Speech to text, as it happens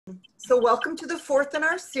So welcome to the fourth in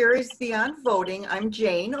our series, Beyond Voting. I'm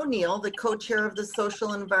Jane O'Neill, the co-chair of the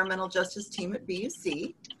Social and Environmental Justice team at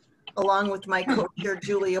BUC, along with my co-chair,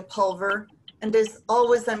 Julia Pulver. And as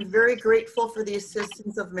always, I'm very grateful for the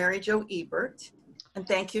assistance of Mary Jo Ebert. And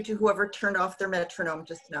thank you to whoever turned off their metronome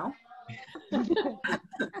just now.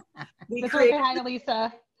 Hi,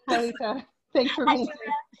 Lisa. Hi, Lisa. Thanks for being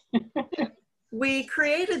here. We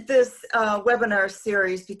created this webinar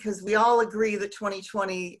series because we all agree the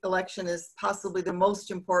 2020 election is possibly the most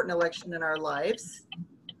important election in our lives.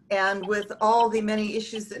 And with all the many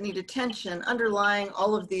issues that need attention, underlying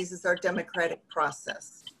all of these is our democratic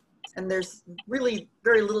process. And there's really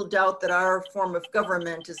very little doubt that our form of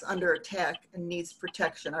government is under attack and needs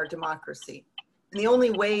protection, our democracy. And the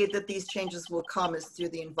only way that these changes will come is through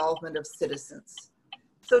the involvement of citizens.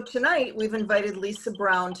 So tonight we've invited Lisa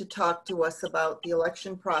Brown to talk to us about the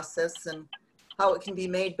election process and how it can be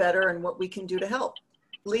made better and what we can do to help.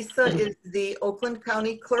 Lisa is the Oakland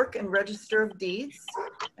County Clerk and Register of Deeds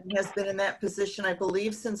and has been in that position, I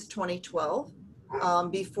believe, since 2012.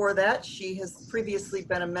 Before that, she has previously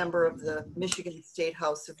been a member of the Michigan State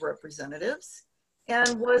House of Representatives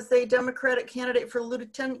and was a Democratic candidate for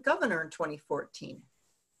Lieutenant Governor in 2014.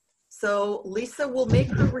 So Lisa will make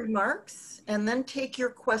her remarks and then take your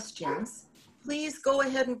questions. Please go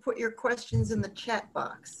ahead and put your questions in the chat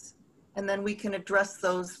box, and then we can address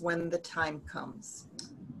those when the time comes.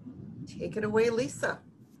 Take it away, Lisa.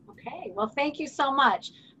 Okay, well, thank you so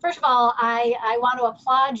much. First of all, I want to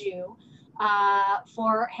applaud you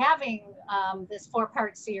for having this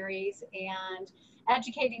four-part series and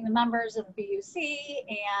educating the members of the BUC,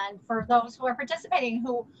 and for those who are participating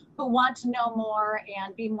who want to know more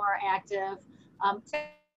and be more active.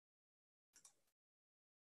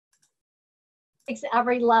 It takes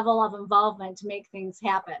every level of involvement to make things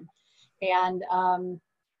happen. And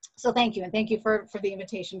so thank you, and thank you for the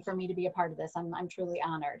invitation for me to be a part of this. I'm truly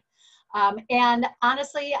honored. And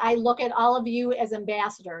honestly, I look at all of you as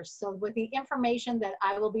ambassadors. So with the information that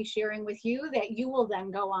I will be sharing with you, that you will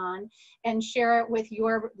then go on and share it with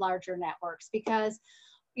your larger networks, because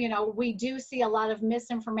you know, we do see a lot of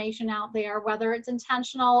misinformation out there, whether it's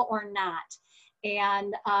intentional or not.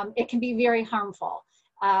 And it can be very harmful.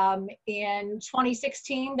 In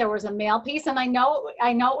 2016, there was a mail piece, and I know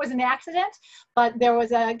it was an accident, but there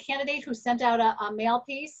was a candidate who sent out a mail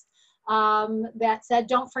piece that said,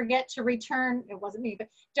 don't forget to return, it wasn't me, but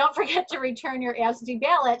don't forget to return your absentee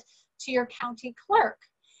ballot to your county clerk.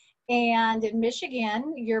 And in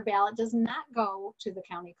Michigan, your ballot does not go to the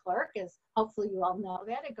county clerk, as hopefully you all know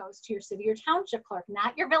that. It goes to your city or township clerk,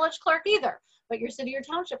 not your village clerk either, but your city or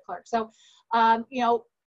township clerk. So, you know,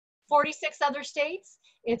 46 other states,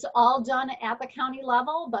 it's all done at the county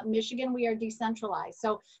level, but Michigan, we are decentralized.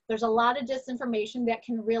 So there's a lot of disinformation that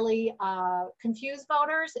can really confuse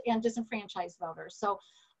voters and disenfranchise voters. So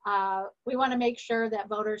we want to make sure that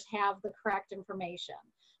voters have the correct information.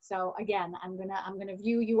 So again, I'm gonna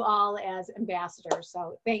view you all as ambassadors.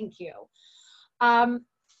 So thank you.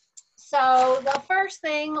 So the first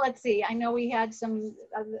thing, let's see, I know we had some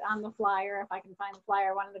on the flyer. If I can find the flyer,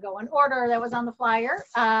 I wanted to go in order that was on the flyer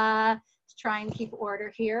to try and keep order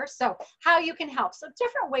here. So how you can help. So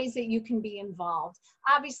different ways that you can be involved.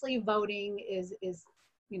 Obviously voting is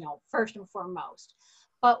you know, first and foremost,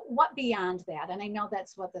 but what beyond that? And I know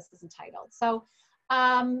that's what this is entitled. So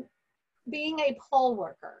being a poll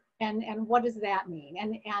worker, and what does that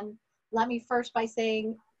mean? And let me first by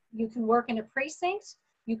saying you can work in a precinct.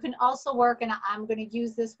 You can also work, and I'm going to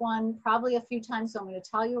use this one probably a few times, so I'm going to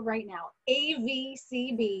tell you right now,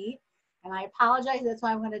 AVCB, and I apologize, that's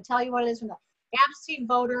why I'm going to tell you what it is, from the Absentee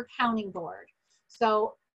Voter Counting Board.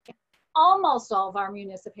 So almost all of our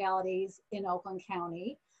municipalities in Oakland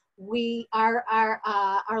County, our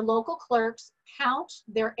local clerks count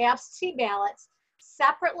their absentee ballots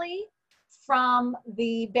separately from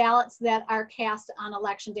the ballots that are cast on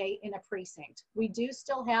election day in a precinct. We do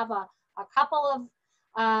still have a couple of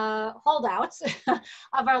holdouts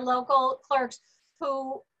of our local clerks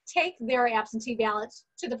who take their absentee ballots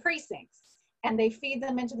to the precincts, and they feed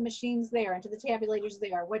them into the machines there, into the tabulators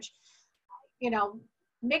there, which, you know,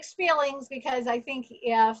 mixed feelings, because I think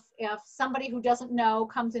if somebody who doesn't know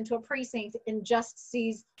comes into a precinct and just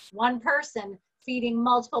sees one person feeding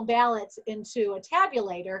multiple ballots into a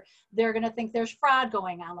tabulator, they're going to think there's fraud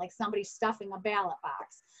going on, like somebody stuffing a ballot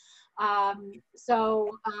box.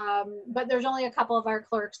 But there's only a couple of our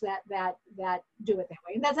clerks that do it that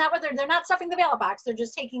way. And that's not what they're not stuffing the ballot box. They're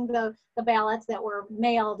just taking the ballots that were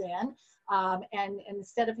mailed in, and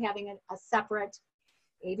instead of having a separate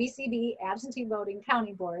ABCB, absentee voting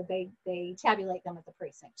counting board, they tabulate them at the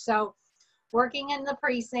precinct. So working in the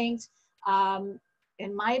precinct,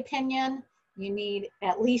 in my opinion, you need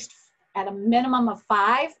at least at a minimum of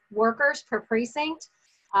 5 workers per precinct.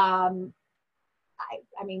 I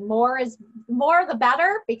mean, more the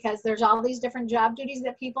better, because there's all these different job duties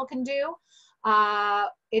that people can do.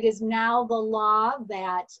 It is now the law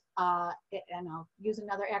that, and I'll use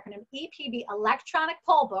another acronym, EPB, electronic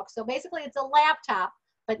poll book. So basically it's a laptop,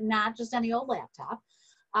 but not just any old laptop.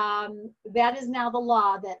 That is now the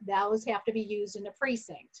law that those have to be used in a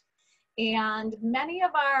precinct. And many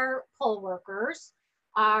of our poll workers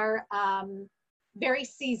are very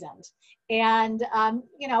seasoned. And,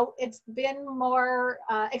 you know, it's been more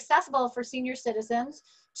accessible for senior citizens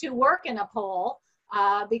to work in a poll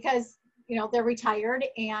because, you know, they're retired.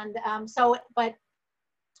 And but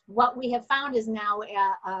what we have found is now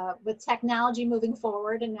with technology moving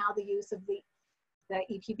forward and now the use of the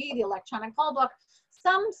EPB, the electronic poll book,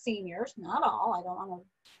 some seniors, not all, I don't want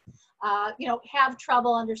to, you know, have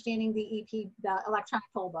trouble understanding the electronic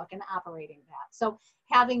poll book and operating that. So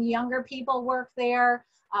having younger people work there,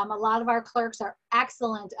 a lot of our clerks are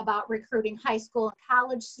excellent about recruiting high school and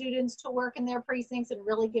college students to work in their precincts and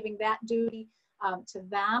really giving that duty to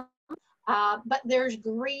them. But there's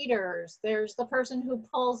greeters, there's the person who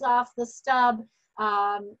pulls off the stub,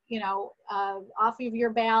 you know, off of your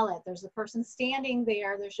ballot. There's the person standing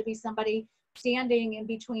there. There should be somebody standing in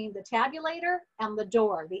between the tabulator and the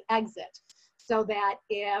door, the exit, so that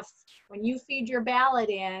if, when you feed your ballot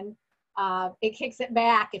in, it kicks it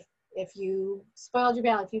back. If you spoiled your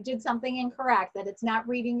ballot, if you did something incorrect, that it's not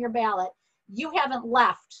reading your ballot, you haven't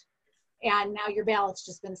left and now your ballot's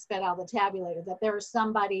just been spit out of the tabulator, that there is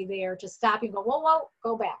somebody there to stop you and go, whoa, whoa,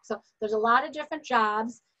 go back. So there's a lot of different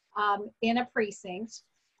jobs in a precinct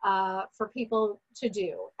for people to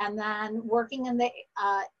do. And then working in the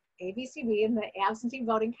ABCB, in the Absentee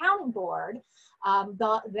Voting Counting Board,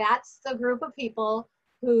 that's the group of people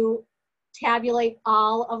who tabulate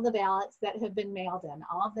all of the ballots that have been mailed in,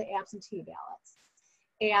 all of the absentee ballots.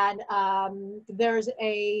 And there's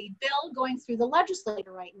a bill going through the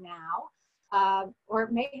legislature right now, or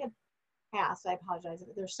it may have passed, I apologize.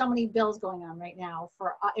 There's so many bills going on right now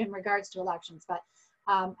for in regards to elections, but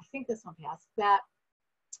I think this one passed, that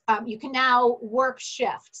you can now work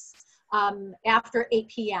shifts after 8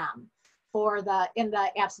 p.m. for in the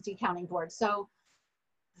absentee counting board. So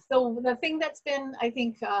the thing that's been, I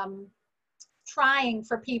think, trying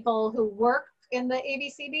for people who work in the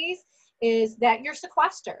ABCBs is that you're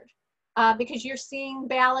sequestered because you're seeing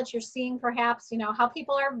ballots, you're seeing perhaps, you know, how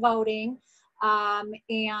people are voting, and,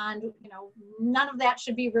 you know, none of that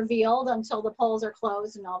should be revealed until the polls are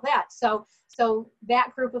closed and all that. So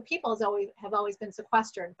that group of people have always been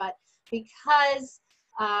sequestered, but because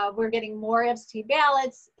we're getting more absentee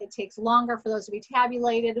ballots, it takes longer for those to be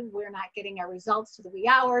tabulated. We're not getting our results to the wee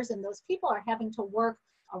hours, and those people are having to work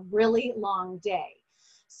a really long day.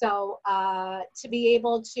 So to be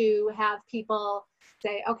able to have people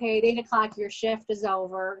say, okay, at 8 o'clock, your shift is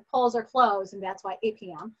over, polls are closed, and that's why 8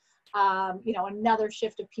 p.m., you know, another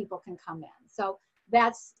shift of people can come in. So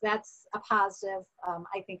that's a positive,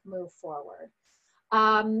 I think, move forward.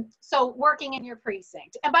 So working in your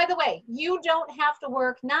precinct. And by the way, you don't have to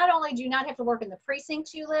work, not only do you not have to work in the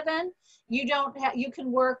precinct you live in, you can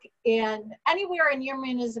work in anywhere in your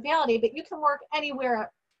municipality, but you can work anywhere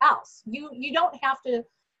else. You don't have to,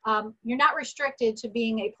 you're not restricted to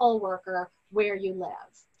being a poll worker where you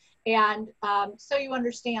live. And so you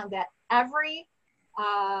understand that every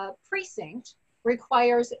precinct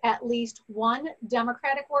requires at least 1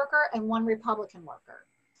 Democratic worker and 1 Republican worker.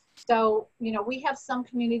 So, you know, we have some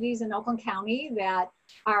communities in Oakland County that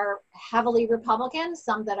are heavily Republican,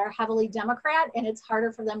 some that are heavily Democrat, and it's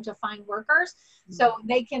harder for them to find workers. So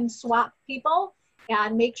they can swap people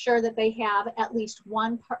and make sure that they have at least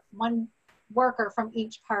one worker from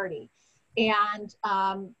each party. And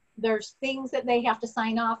there's things that they have to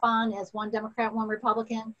sign off on as 1 Democrat, 1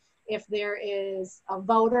 Republican. If there is a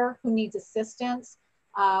voter who needs assistance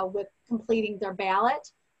with completing their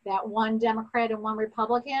ballot, that 1 Democrat and 1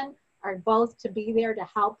 Republican are both to be there to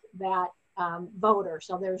help that voter.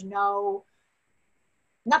 So there's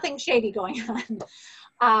nothing shady going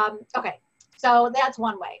on. Okay, so that's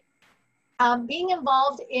one way. Being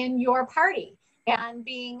involved in your party and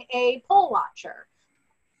being a poll watcher,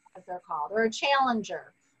 as they're called, or a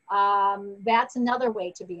challenger. That's another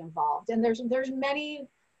way to be involved. And there's many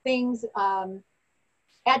things in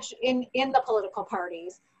the political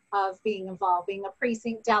parties of being involved, being a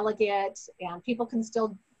precinct delegate, and people can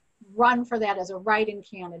still run for that as a write-in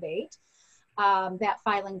candidate. That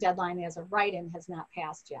filing deadline as a write-in has not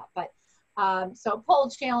passed yet, but so poll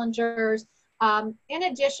challengers. In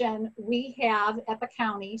addition, we have at the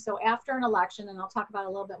county, so after an election, and I'll talk about it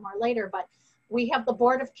a little bit more later, but we have the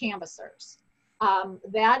Board of Canvassers.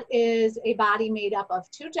 That is a body made up of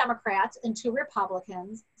 2 Democrats and 2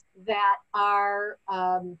 Republicans that are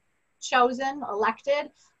chosen, elected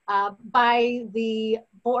by the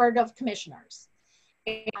Board of Commissioners.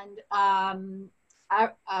 And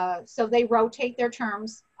so they rotate their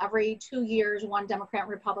terms every 2 years. 1 Democrat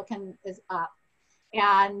and Republican is up.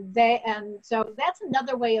 And so that's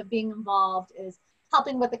another way of being involved, is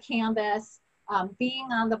helping with the canvass, being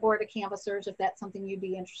on the Board of Canvassers, if that's something you'd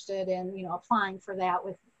be interested in, you know, applying for that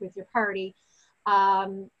with your party.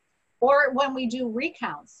 Or when we do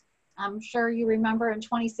recounts, I'm sure you remember in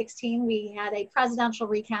 2016, we had a presidential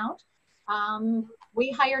recount. We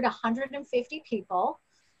hired 150 people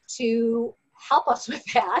to help us with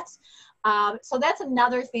that. So that's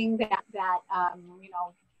another thing that you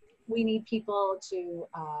know, we need people to,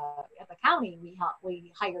 at the county, we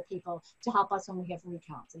hire people to help us when we have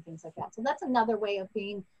recounts and things like that. So that's another way of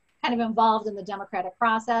being kind of involved in the democratic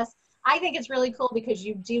process. I think it's really cool because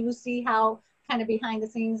you do see how kind of behind the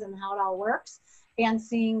scenes and how it all works, and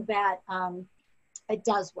seeing that it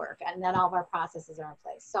does work and that all of our processes are in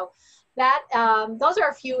place. So that those are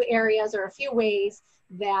a few areas or a few ways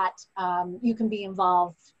that you can be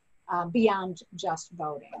involved beyond just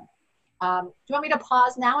voting. Do you want me to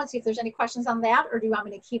pause now and see if there's any questions on that, or do you want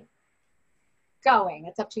me to keep going?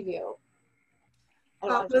 It's up to you.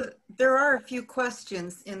 There are a few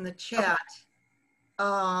questions in the chat.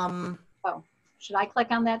 Okay. Oh, should I click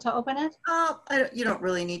on that to open it? You don't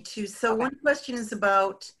really need to. So Okay. one question is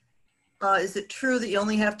about, is it true that you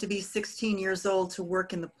only have to be 16 years old to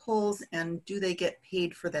work in the polls, and do they get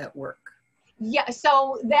paid for that work? Yeah,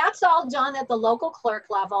 so that's all done at the local clerk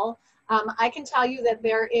level. I can tell you that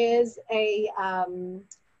there is a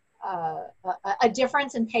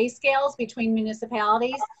difference in pay scales between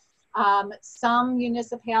municipalities. Some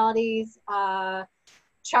municipalities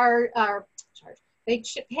they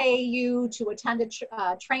pay you to attend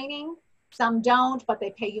a training. Some don't, but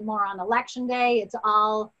they pay you more on election day. It's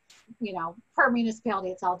all, you know, per municipality,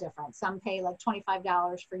 it's all different. Some pay like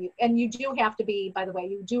 $25 for you. And you do have to be, by the way,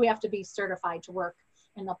 you do have to be certified to work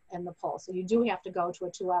in the poll. So you do have to go to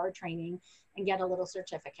a 2-hour training and get a little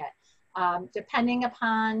certificate. Depending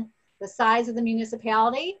upon the size of the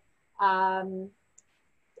municipality,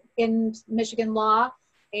 in Michigan law,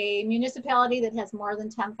 a municipality that has more than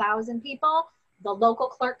 10,000 people, the local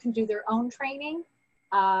clerk can do their own training.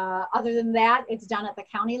 Other than that, it's done at the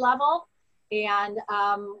county level. And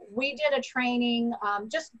we did a training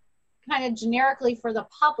just kind of generically for the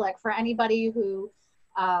public, for anybody who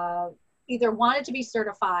either wanted to be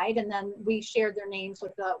certified, and then we shared their names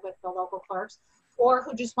with the local clerks, or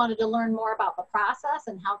who just wanted to learn more about the process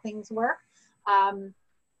and how things work.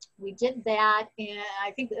 We did that, and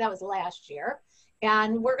I think that was last year.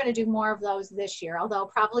 And we're going to do more of those this year, although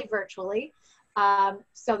probably virtually,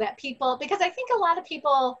 so that people, because I think a lot of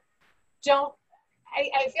people don't,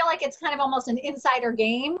 I feel like it's kind of almost an insider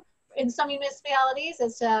game in some municipalities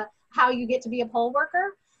as to how you get to be a poll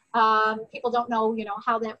worker. People don't know, you know,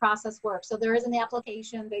 how that process works. So there is an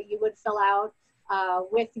application that you would fill out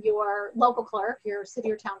with your local clerk, your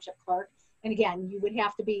city or township clerk. And again, you would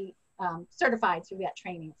have to be certified through that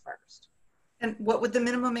training first. And what would the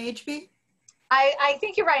minimum age be? I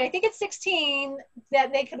think you're right. I think it's 16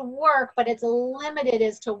 that they could work, but it's limited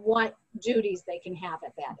as to what duties they can have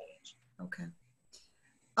at that age. Okay.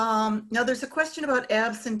 Now there's a question about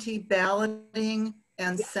absentee balloting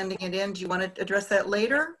and sending it in. Do you want to address that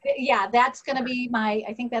later? Yeah, that's going to be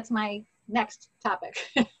I think that's my next topic.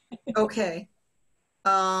 Okay.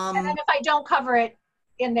 And then if I don't cover it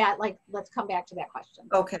in that, like, let's come back to that question.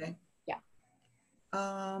 Okay. Yeah.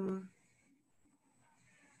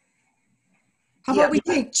 How about we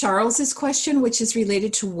take Charles's question, which is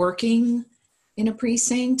related to working in a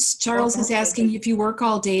precinct? Charles is asking, if you work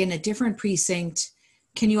all day in a different precinct,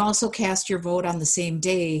 can you also cast your vote on the same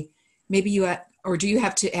day? Maybe or do you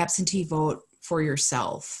have to absentee vote for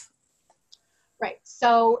yourself? Right.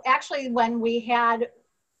 So actually, when we had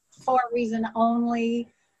for reason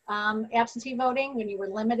only absentee voting, when you were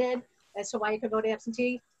limited as to why you could vote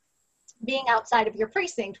absentee, being outside of your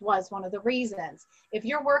precinct was one of the reasons. If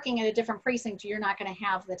you're working in a different precinct, you're not going to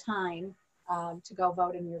have the time to go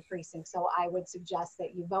vote in your precinct. So I would suggest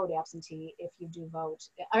that you vote absentee if you do vote,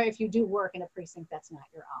 or if you do work in a precinct that's not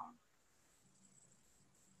your own.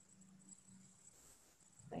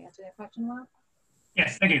 Did I answer that question, Rob?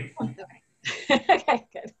 Yes, thank you. Okay. Okay,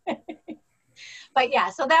 good. But yeah,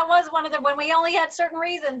 so that was one of the, when we only had certain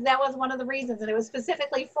reasons, that was one of the reasons. And it was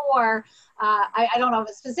specifically for, I don't know if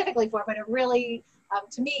it's specifically for, but it really,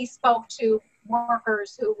 to me, spoke to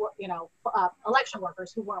workers who were, you know, election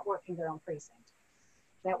workers who weren't working their own precinct.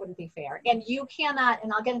 That wouldn't be fair. And you cannot,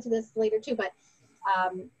 and I'll get into this later too, but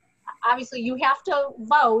obviously you have to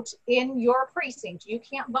vote in your precinct. You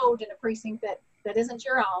can't vote in a precinct that isn't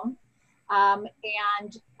your own.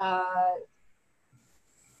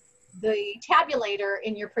 The tabulator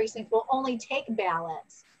in your precinct will only take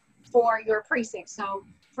ballots for your precinct. So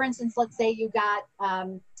for instance, let's say you got,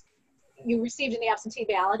 you received an absentee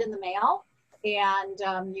ballot in the mail, and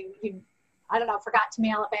you I don't know, forgot to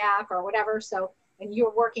mail it back or whatever. So, and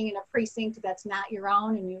you're working in a precinct that's not your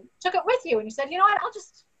own, and you took it with you, and you said, you know what,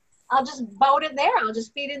 I'll just vote it there. I'll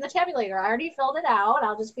just feed in the tabulator. I already filled it out.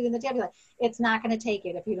 I'll just feed in the tabulator. It's not going to take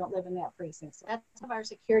it if you don't live in that precinct. So that's one of our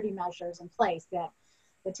security measures in place, that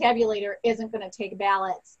the tabulator isn't going to take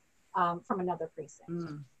ballots from another precinct.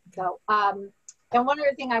 So, and one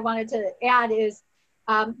other thing I wanted to add is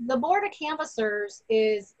the Board of Canvassers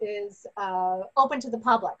is open to the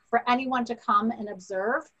public for anyone to come and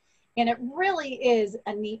observe. And it really is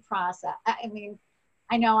a neat process. I mean,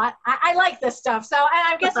 I know I like this stuff, so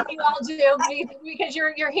I'm guessing you all do because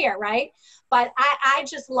you're here, right? But I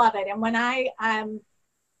just love it. And when I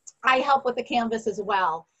help with the canvas as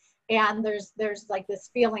well, and there's like this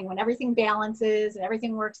feeling when everything balances and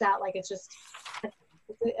everything works out, like it's just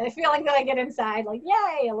a feeling that I get inside, like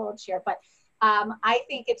yay, a little cheer. But I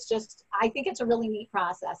think it's a really neat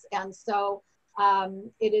process, and so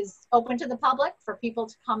it is open to the public for people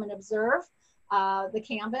to come and observe the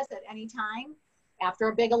canvas at any time. After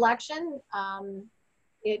a big election,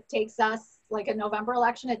 it takes us, like a November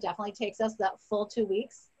election, it definitely takes us that full 2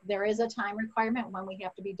 weeks. There is a time requirement when we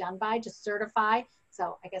have to be done by to certify.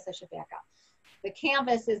 So I guess I should back up. The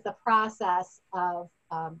canvas is the process of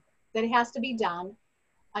that has to be done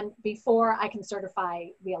before I can certify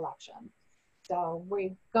the election. So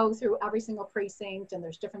we go through every single precinct, and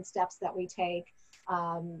there's different steps that we take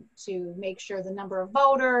to make sure the number of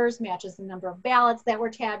voters matches the number of ballots that were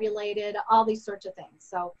tabulated, all these sorts of things.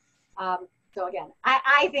 So, so again,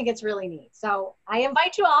 I think it's really neat. So I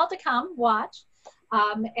invite you all to come watch,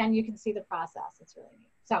 and you can see the process. It's really neat.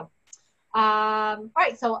 So, all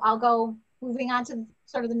right, so I'll go moving on to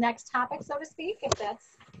sort of the next topic, so to speak, if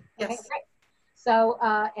that's yes. Okay, great. So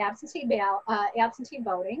absentee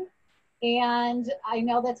voting. And I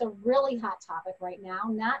know that's a really hot topic right now,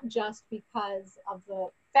 not just because of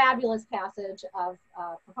the fabulous passage of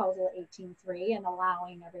Proposal 18.3 and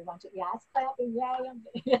allowing everyone to, yes, clapping, yay,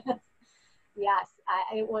 yes,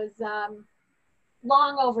 it was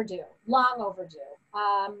long overdue, long overdue.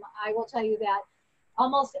 I will tell you that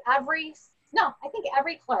almost every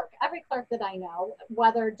clerk that I know,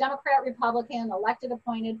 whether Democrat, Republican, elected,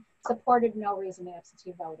 appointed, supported no reason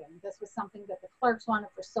absentee voting. This was something that the clerks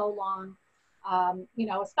wanted for so long, you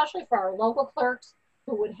know, especially for our local clerks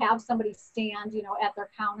who would have somebody stand, you know, at their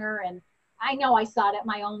counter. And I know I saw it at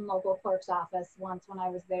my own local clerk's office once when I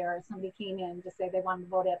was there. Somebody came in to say they wanted to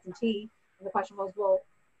vote absentee. And the question was, well,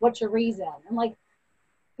 what's your reason? And like,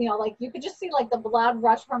 you know, like you could just see like the blood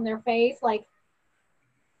rush from their face, like,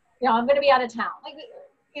 you know, I'm going to be out of town. Like,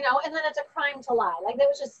 you know, and then it's a crime to lie. Like, that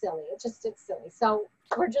was just silly. It's silly. So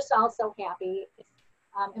we're just all so happy.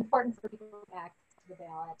 It's important for people to act to the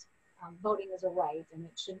ballot. Voting is a right, and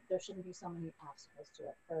there shouldn't be so many obstacles to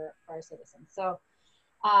it for our citizens. So,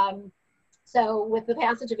 so with the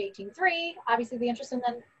passage of 18.3, obviously the interest, and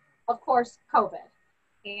then of course COVID,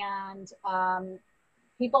 and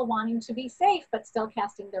people wanting to be safe but still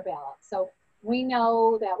casting their ballot. So we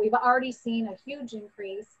know that we've already seen a huge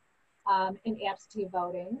increase in absentee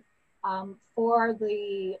voting. For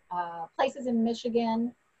the places in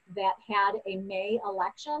Michigan that had a May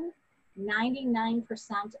election, 99%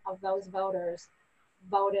 of those voters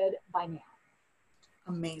voted by mail.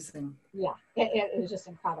 Amazing. Yeah, it was just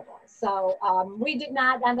incredible. So we did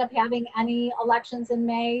not end up having any elections in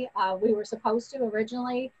May. We were supposed to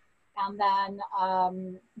originally, and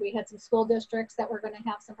then we had some school districts that were going to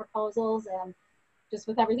have some proposals, and just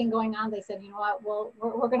with everything going on, they said, you know what,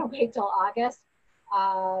 we're going to wait till August.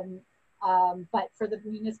 But for the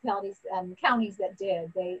municipalities and counties that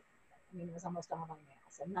did, it was almost all by mail,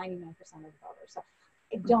 so 99% of the voters. So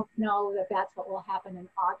I don't know that that's what will happen in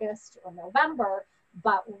August or November,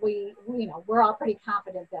 but we're all pretty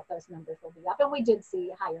confident that those numbers will be up, and we did see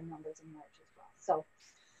higher numbers in March as well. So,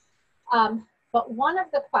 but one of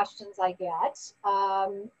the questions I get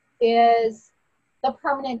is the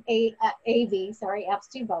permanent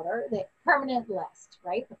absentee voter, the permanent list,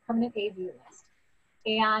 right? The permanent AV list.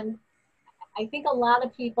 And I think a lot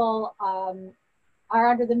of people are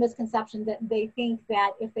under the misconception that they think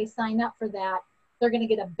that if they sign up for that, they're going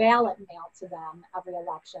to get a ballot mailed to them every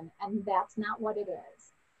election, and that's not what it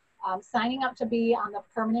is. Signing up to be on the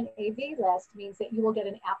permanent AV list means that you will get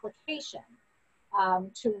an application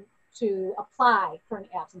to apply for an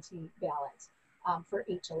absentee ballot for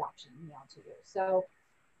each election mailed to you. So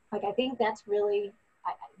like, I think that's really,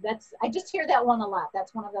 I just hear that one a lot.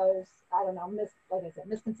 That's one of those, I don't know, like I said,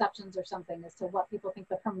 misconceptions or something as to what people think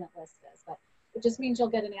the permanent list is, but it just means you'll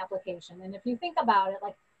get an application. And if you think about it,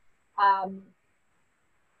 like,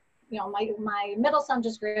 you know, my middle son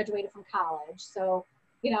just graduated from college. So,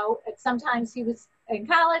 you know, sometimes he was in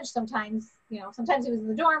college, sometimes, you know, sometimes he was in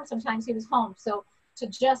the dorm, sometimes he was home. So to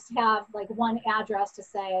just have like one address to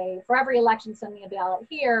say, for every election, send me a ballot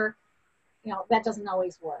here, you know, that doesn't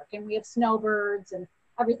always work. And we have snowbirds and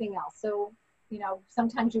everything else. So, you know,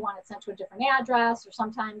 sometimes you want it sent to a different address, or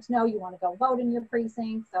sometimes no, you want to go vote in your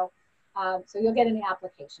precinct. So, so you'll get an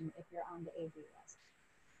application if you're on the AV list.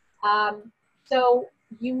 So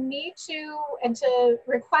you need to, and to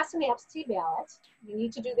request an absentee ballot, you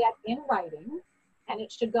need to do that in writing, and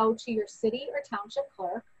it should go to your city or township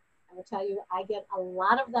clerk. I will tell you, I get a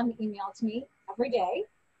lot of them emailed to me every day.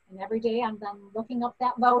 And every day I'm then looking up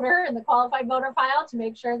that voter in the qualified voter file to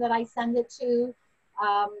make sure that I send it to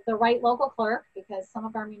the right local clerk, because some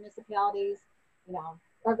of our municipalities, you know,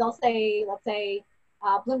 or they'll say, let's say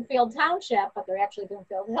Bloomfield Township, but they're actually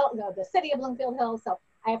Bloomfield Hill, no, the city of Bloomfield Hills. So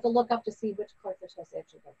I have to look up to see which clerk they're supposed to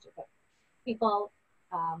actually go to. But people,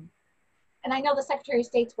 and I know the Secretary of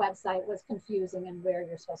State's website was confusing and where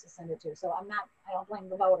you're supposed to send it to. So I don't blame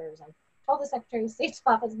the voters. I've told the Secretary of State's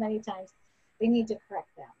office many times, they need to correct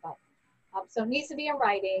that. But so it needs to be in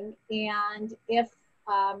writing. And if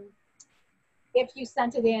you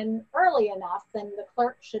sent it in early enough, then the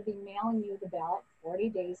clerk should be mailing you the ballot 40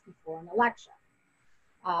 days before an election.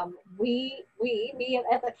 We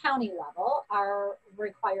at the county level are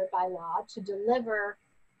required by law to deliver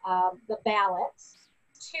the ballots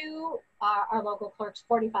to our local clerks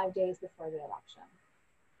 45 days before the election.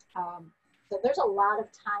 So there's a lot of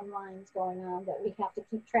timelines going on that we have to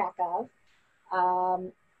keep track of.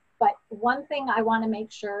 But one thing I want to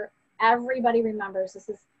make sure everybody remembers, this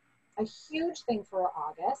is a huge thing for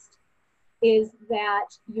August, is that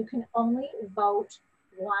you can only vote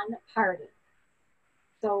one party.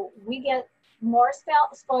 So we get more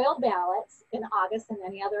spoiled ballots in August than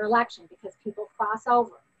any other election because people cross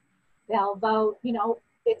over. They'll vote, you know,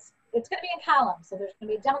 it's going to be in columns. So there's going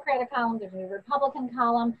to be a Democratic column, there's going to be a Republican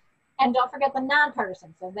column, and don't forget the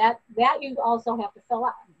nonpartisan. So that you also have to fill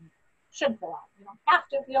out. Should fill out. You don't have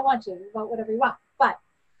to if you don't want to. You vote whatever you want. But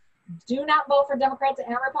do not vote for Democrats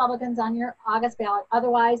and Republicans on your August ballot.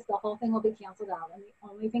 Otherwise, the whole thing will be canceled out. And the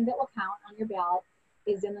only thing that will count on your ballot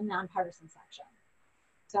is in the nonpartisan section.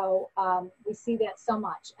 So we see that so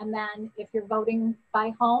much. And then if you're voting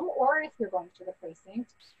by home or if you're going to the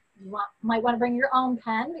precinct, you might want to bring your own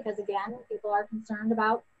pen because, again, people are concerned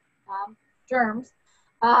about germs.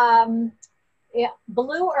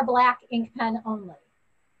 Blue or black ink pen only.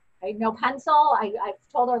 Okay? No pencil. I've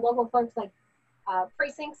told our local clerks, like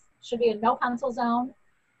precincts should be a no pencil zone.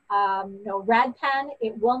 No red pen.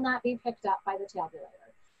 It will not be picked up by the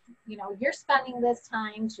tabulator. You know, you're spending this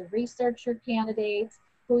time to research your candidates,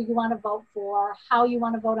 who you want to vote for, how you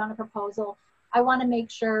want to vote on a proposal. I want to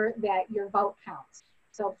make sure that your vote counts.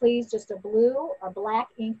 So please, just a blue or black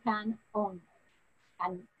ink pen only.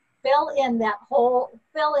 And fill in that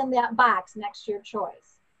box next to your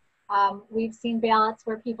choice. We've seen ballots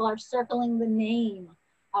where people are circling the name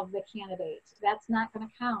of the candidate. That's not going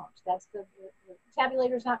to count. That's the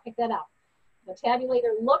tabulator's not picked that up. The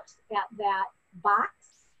tabulator looks at that box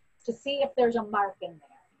to see if there's a mark in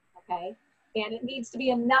there, okay? And it needs to be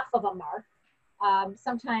enough of a mark.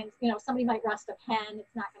 Sometimes, you know, somebody might rust a pen.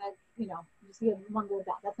 It's not going to, you know, you see one little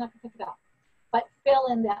dot. That's not going to pick it up. But fill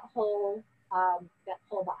in that whole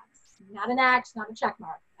box. Not an X, not a check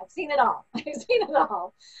mark. I've seen it all. I've seen it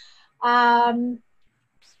all.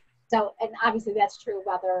 So, and obviously that's true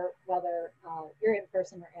whether you're in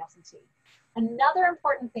person or absentee. Another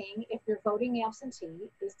important thing, if you're voting absentee,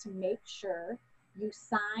 is to make sure you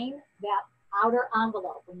sign that outer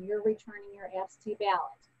envelope when you're returning your absentee ballot.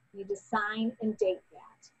 You need to sign and date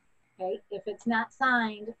that, okay? If it's not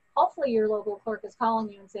signed, hopefully your local clerk is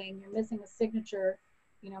calling you and saying you're missing a signature,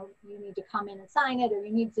 you know, you need to come in and sign it, or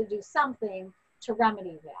you need to do something to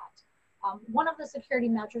remedy that. One of the security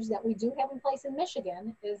measures that we do have in place in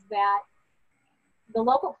Michigan is that the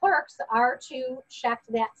local clerks are to check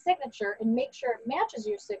that signature and make sure it matches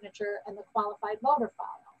your signature and the qualified voter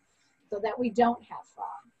file so that we don't have fraud.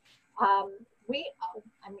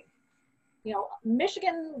 You know,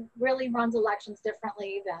 Michigan really runs elections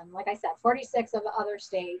differently than, like I said, 46 of the other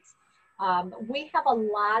states. We have a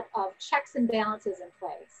lot of checks and balances in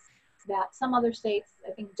place that some other states,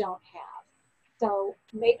 I think, don't have. So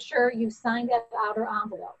make sure you sign that outer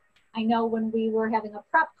envelope. I know when we were having a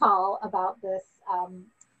prep call about this,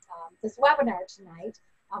 this webinar tonight,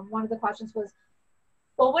 one of the questions was,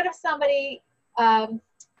 well, what if somebody,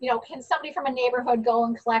 you know, can somebody from a neighborhood go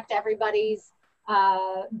and collect everybody's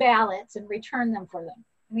ballots and return them for them?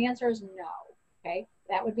 And the answer is no, okay?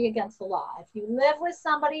 That would be against the law. If you live with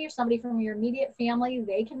somebody or somebody from your immediate family,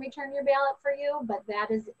 they can return your ballot for you, but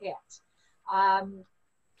that is it.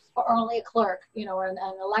 Or only a clerk, you know, or an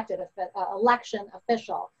elected election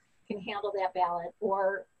official can handle that ballot,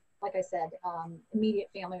 or like I said, immediate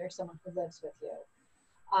family or someone who lives with you.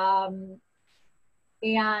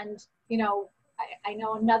 And, you know, I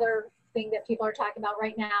know another thing that people are talking about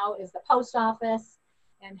right now is the post office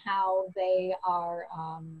and how they are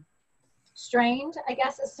strained, I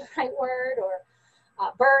guess is the right word, or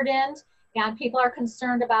burdened. And people are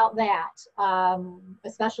concerned about that,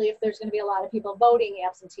 especially if there's going to be a lot of people voting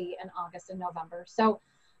absentee in August and November. So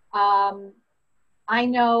I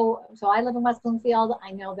know, so I live in West Bloomfield.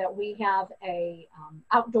 I know that we have a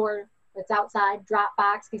outdoor, that's outside drop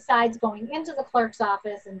box, besides going into the clerk's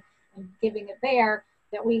office and giving it there,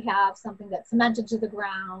 that we have something that's cemented to the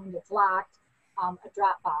ground, it's locked, a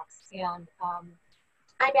drop box. And I'm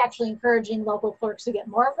actually encouraging local clerks to get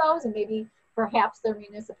more of those, and maybe perhaps their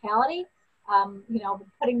municipality, you know,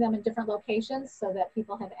 putting them in different locations so that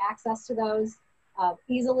people have access to those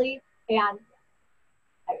easily. And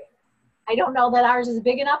I don't know that ours is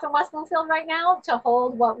big enough in West Bloomfield right now to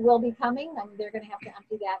hold what will be coming. I mean, they're going to have to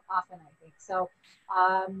empty that often, I think. So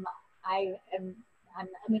I'm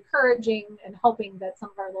encouraging and hoping that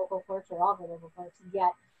some of our local clerks, or all of our local clerks,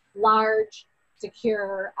 get large,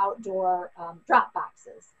 secure outdoor drop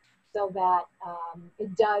boxes, so that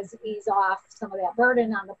it does ease off some of that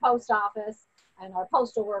burden on the post office and our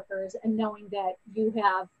postal workers, and knowing that you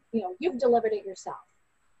have, you know, you've delivered it yourself.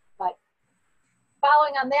 But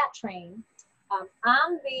following on that train,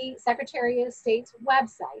 on the Secretary of State's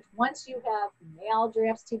website, once you have mailed your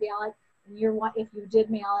absentee ballot, and if you did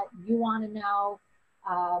mail it, you want to know,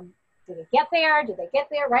 did it get there? Did they get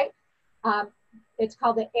there, right? It's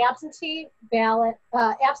called the absentee ballot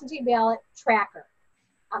tracker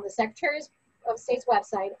on the Secretary of State's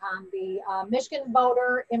website on the Michigan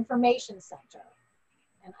Voter Information Center.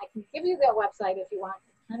 And I can give you that website if you want.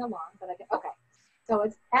 It's kind of long, but I can, okay. So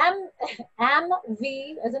it's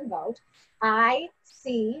MV as in vote,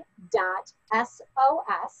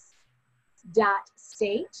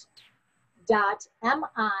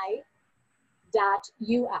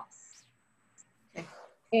 ic.sos.state.mi.us. Okay.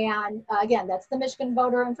 And again, that's the Michigan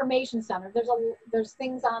Voter Information Center. There's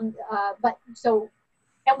things on,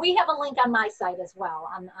 and we have a link on my site as well,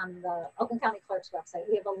 on the Oakland County Clerk's website.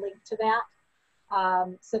 We have a link to that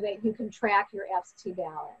so that you can track your absentee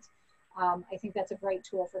ballot. I think that's a great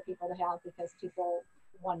tool for people to have, because people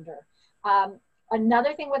wonder.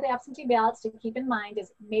 Another thing with absentee ballots to keep in mind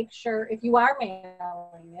is, make sure, if you are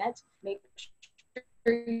mailing it, make sure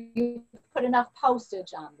you put enough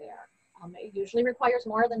postage on there. It usually requires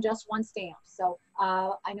more than just one stamp. So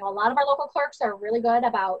I know a lot of our local clerks are really good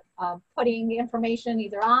about putting information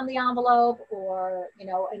either on the envelope, or, you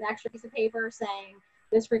know, an extra piece of paper saying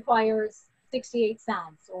this requires 68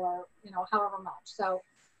 cents, or, you know, however much. So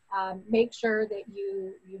make sure that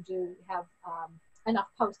you do have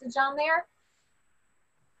enough postage on there.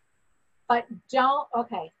 But don't,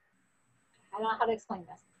 okay, I don't know how to explain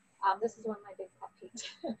this. This is one of my big pet peeves.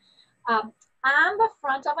 On the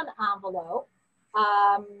front of an envelope,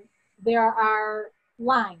 there are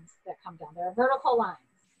lines that come down. There are vertical lines.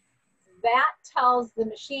 That tells the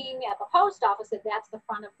machine at the post office that that's the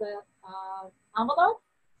front of the envelope.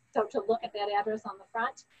 So to look at that address on the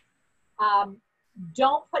front,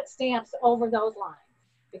 don't put stamps over those lines,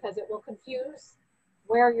 because it will confuse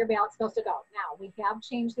where your ballot's supposed to go. Now, we have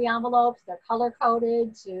changed the envelopes. They're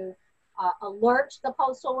color-coded to alert the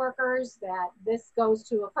postal workers that this goes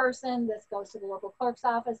to a person, this goes to the local clerk's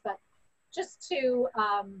office. But just to,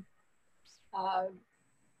 I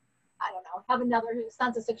don't know, have another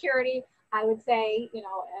sense of security, I would say, you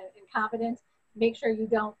know, in confidence, make sure you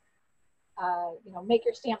don't, you know, make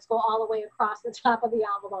your stamps go all the way across the top of the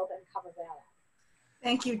envelope and cover that up.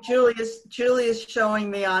 Thank you, Julia's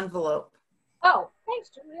showing the envelope. Oh, thanks,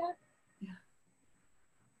 Julia. Yeah.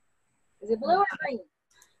 Is it blue or green?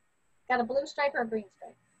 Got a blue stripe or a green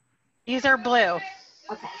stripe? These are blue.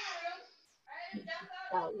 Okay.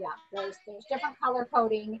 So yeah, there's different color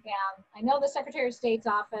coding, and I know the Secretary of State's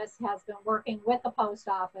office has been working with the post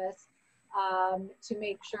office to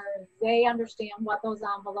make sure they understand what those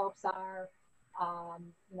envelopes are,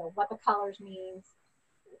 you know, what the colors means.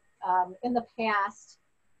 In the past,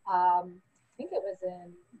 I think it was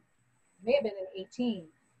may have been in 18,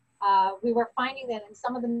 we were finding that in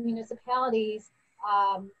some of the municipalities,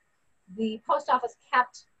 the post office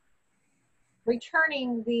kept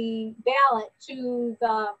returning the ballot to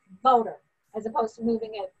the voter as opposed to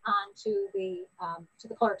moving it on to the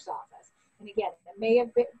clerk's office. And again, it may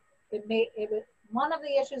have been, one of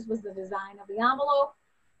the issues was the design of the envelope,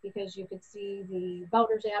 because you could see the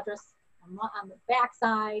voter's address on the back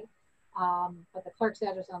side, but the clerk's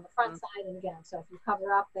address on the front side. And again, so if you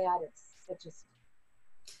cover up that, it just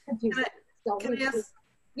confusing. So can I ask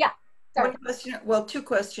yeah. Sorry. one question? Well, two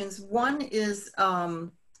questions. One is,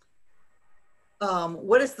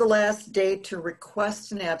 what is the last day to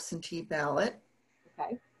request an absentee ballot?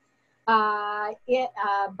 Okay.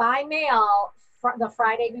 By mail, the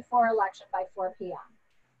Friday before election by 4 p.m.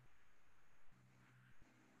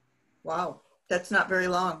 Wow, that's not very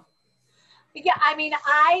long. Yeah, I mean,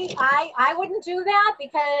 I wouldn't do that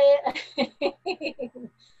because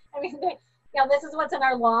I mean, this is what's in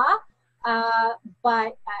our law,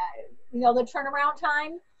 but the turnaround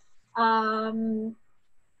time,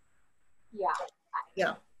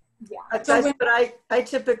 yeah. But I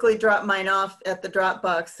typically drop mine off at the drop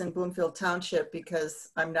box in Bloomfield Township because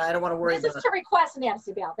I don't want to worry about it. This is to request an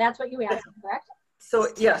absentee ballot. That's what you asked, correct? So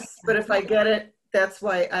yes, but if I get it, that's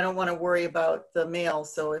why I don't want to worry about the mail.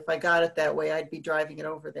 So if I got it that way, I'd be driving it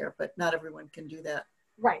over there, but not everyone can do that.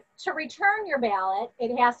 Right. To return your ballot,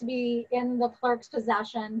 it has to be in the clerk's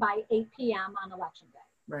possession by 8 p.m. on election day.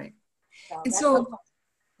 Right. And so,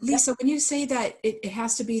 Lisa, when you say that it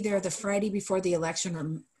has to be there the Friday before the election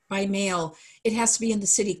or by mail, it has to be in the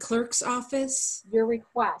city clerk's office? Your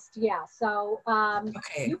request, yeah. So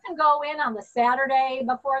okay. You can go in on the Saturday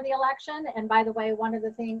before the election. And by the way, one of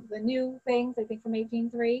the new things, I think from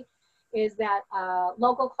 18.3, is that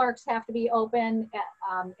local clerks have to be open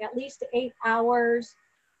at least 8 hours,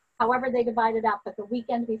 however they divide it up, but the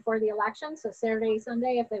weekend before the election. So Saturday,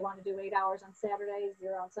 Sunday, if they want to do 8 hours on Saturday,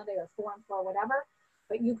 0 on Sunday, or 4 and 4, whatever.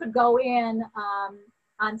 But you could go in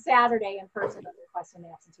on Saturday in person and request an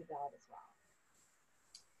absentee ballot as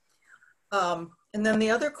well. And then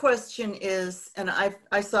the other question is, and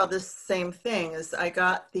I saw this same thing, is I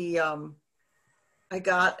got an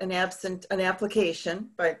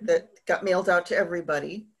application that got mailed out to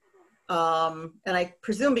everybody. And I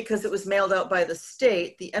presume because it was mailed out by the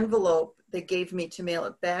state, the envelope they gave me to mail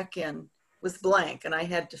it back in was blank, and I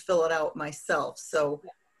had to fill it out myself. So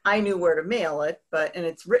I knew where to mail it, and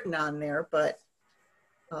it's written on there, but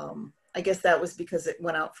I guess that was because it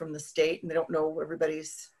went out from the state and they don't know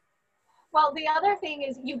everybody's. Well, the other thing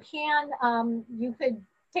is you could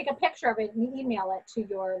take a picture of it and email it to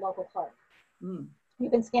your local clerk. Mm. You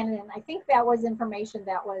can scan it in. I think that was information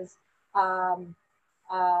that was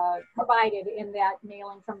provided in that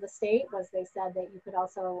mailing from the state. Was they said that you could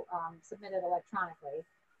also submit it electronically.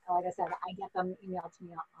 Like I said, I get them emailed to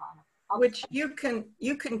me. Which you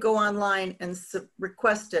can go online and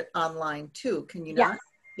request it online too, can you not?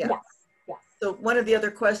 Yes. Yeah. Yes. So one of the other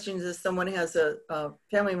questions is someone has a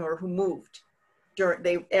family member who moved.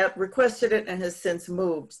 They requested it and has since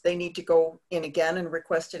moved. They need to go in again and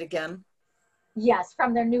request it again? Yes,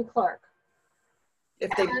 from their new clerk. If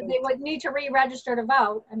they would need to re-register to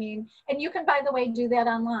vote. I mean, and you can, by the way, do that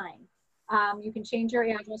online. You can change your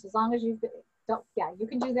address as long as you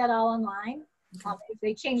can do that all online. Okay. If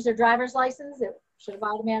they change their driver's license, it should have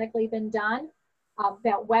automatically been done.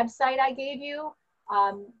 That website I gave you,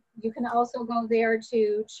 you can also go there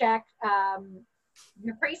to check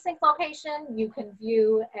your precinct location. You can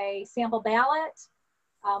view a sample ballot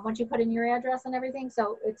once you put in your address and everything.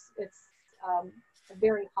 So it's a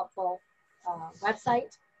very helpful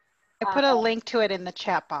website. I put a link to it in the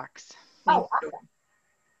chat box. Oh, awesome.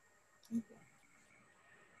 Thank you.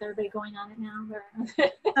 Is everybody going on it now?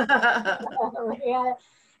 Yeah,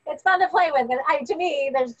 it's fun to play with. To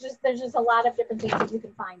me, there's just a lot of different things that you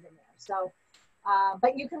can find in there. So,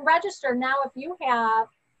 but you can register now if you have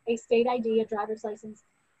a state ID, a driver's license.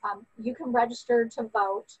 You can register to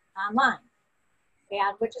vote online,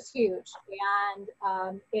 and which is huge.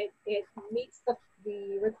 And it meets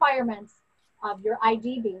the requirements of your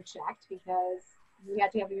ID being checked, because you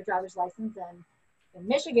have to have your driver's license. And in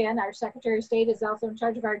Michigan, our Secretary of State is also in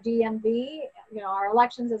charge of our DMV, our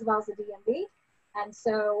elections as well as the DMV. And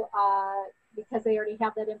so because they already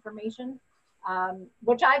have that information,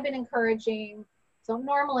 which I've been encouraging. So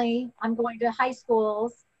normally I'm going to high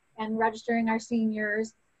schools and registering our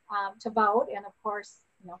seniors to vote. And of course,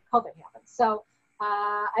 COVID happens. So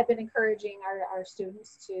I've been encouraging our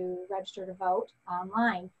students to register to vote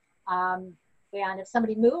online. And if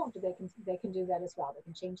somebody moved, they can do that as well. They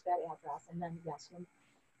can change that address, and then yes,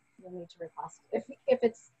 you'll need to request. If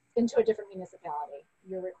it's into a different municipality,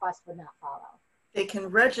 your request would not follow. They can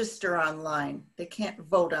register online. They can't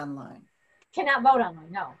vote online. Cannot vote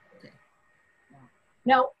online, no. Okay.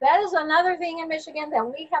 No, that is another thing in Michigan, that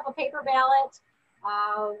we have a paper ballot,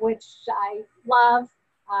 which I love.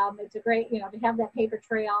 It's a great, to have that paper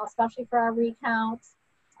trail, especially for our recounts.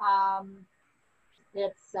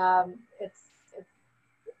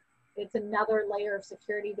 It's another layer of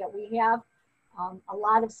security that we have. A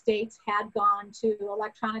lot of states had gone to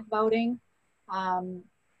electronic voting,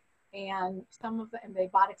 and some of them, they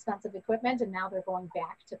bought expensive equipment, and now they're going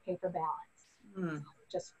back to paper ballots,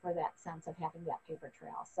 just for that sense of having that paper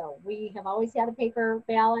trail. So we have always had a paper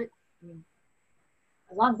ballot,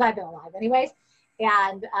 as long as I've been alive anyways.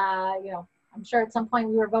 And, I'm sure at some point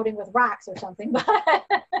we were voting with rocks or something, but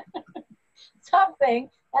something.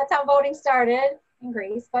 That's how voting started in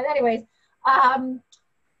Greece. But anyways,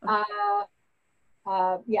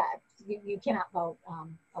 yeah, you cannot vote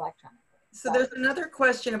electronically. So there's another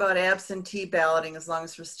question about absentee balloting, as long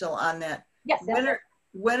as we're still on that. Yes.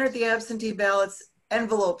 When are the absentee ballots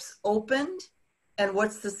envelopes opened, and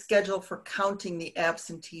what's the schedule for counting the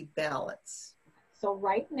absentee ballots? So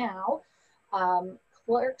right now,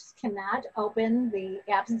 clerks cannot open the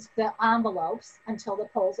envelopes until the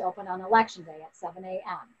polls open on election day at 7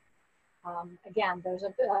 a.m. Again, there's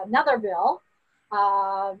another bill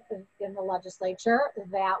in the legislature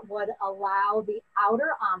that would allow the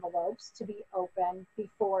outer envelopes to be open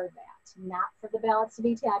before that, not for the ballots to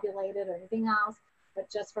be tabulated or anything else, but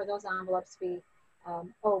just for those envelopes to be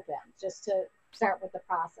open, just to start with the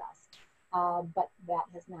process. But that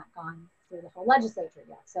has not gone through the whole legislature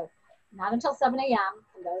yet. So not until 7 a.m.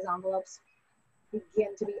 can those envelopes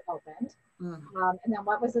begin to be opened. And then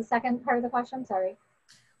what was the second part of the question? Sorry.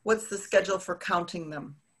 What's the schedule for counting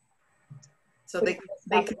them? So they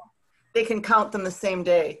can count them the same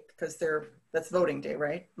day, because that's voting day,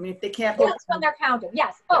 right? I mean, if they can't vote. That's when they're counted,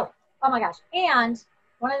 yes. Oh my gosh. And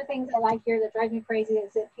one of the things that I hear that drives me crazy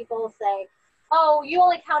is that people say, oh, you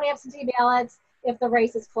only count absentee ballots if the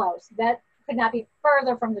race is close. That could not be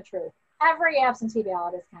further from the truth. Every absentee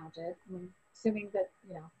ballot is counted, assuming that,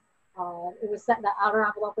 it was set, the outer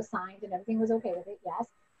envelope was signed and everything was okay with it, yes.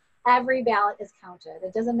 Every ballot is counted.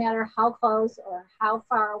 It doesn't matter how close or how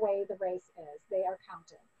far away the race is, they are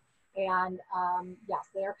counted. And yes,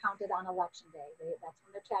 they are counted on election day. That's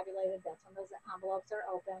when they're tabulated, that's when those envelopes are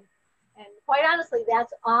open. And quite honestly,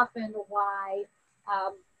 that's often why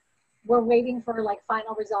we're waiting for like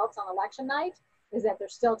final results on election night, is that they're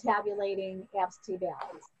still tabulating absentee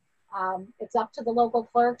ballots. It's up to the local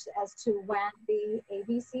clerks as to when the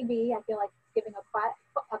ABCB, I feel like giving a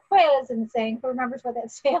quiz and saying who remembers what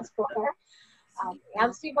that stands for,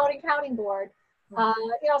 Absentee Voting Counting Board.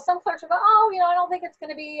 Some clerks will go, oh, I don't think it's going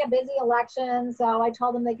to be a busy election, so I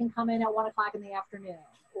told them they can come in at 1 o'clock in the afternoon,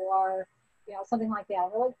 or something like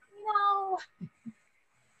that. We're like, you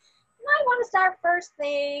might want to start first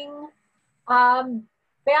thing.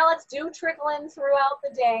 Ballots do trickle in throughout the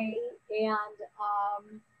day, and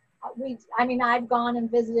I've gone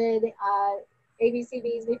and visited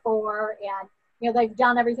ABCBs before, and they've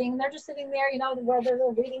done everything. They're just sitting there, whether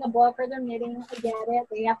they're reading a book or they're knitting. I get it.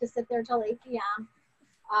 They have to sit there till 8 p.m.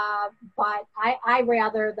 But I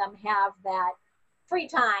rather them have that free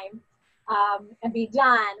time and be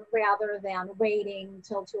done rather than waiting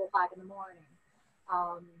till 2 o'clock in the morning.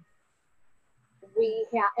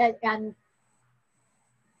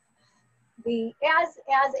 As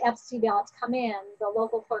absentee ballots come in, the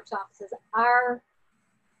local clerk's offices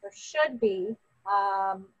should be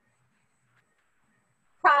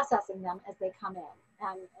processing them as they come in.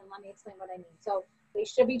 And let me explain what I mean. So they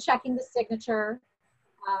should be checking the signature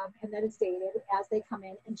and that it's dated as they come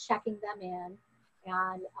in, and checking them in,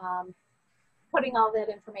 and putting all that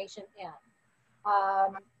information in.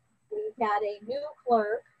 We had a new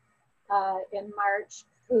clerk in March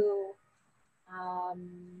who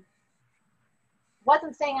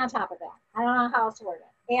wasn't staying on top of that. I don't know how else to word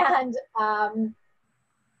it. And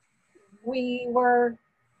we were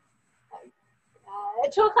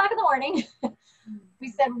at 2 o'clock in the morning. We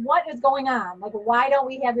said, what is going on? Like, why don't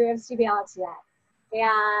we have your absentee ballots yet?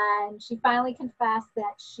 And she finally confessed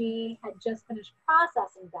that she had just finished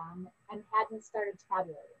processing them and hadn't started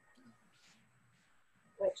tabulating them,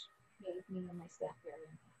 which made me and my staff very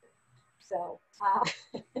unhappy.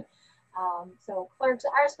 So clerks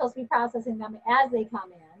are supposed to be processing them as they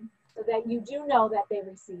come in, so that you do know that they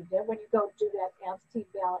received it when you go do that absentee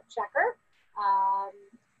ballot checker,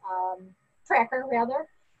 tracker rather.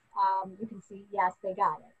 You can see, yes, they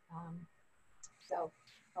got it. So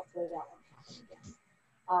hopefully that won't happen again.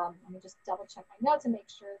 Let me just double check my notes and make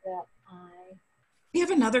sure that We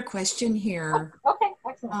have another question here. Oh, okay,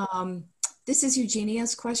 excellent. This is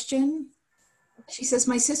Eugenia's question. She says,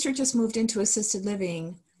 my sister just moved into assisted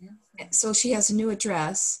living, so she has a new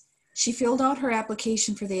address. She filled out her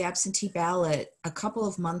application for the absentee ballot a couple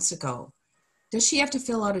of months ago. Does she have to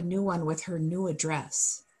fill out a new one with her new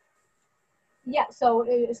address? Yeah, so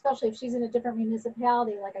especially if she's in a different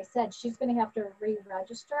municipality, like I said, she's going to have to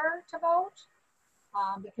re-register to vote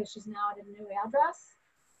because she's now at a new address.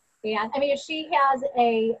 And I mean, if she has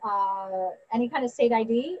a any kind of state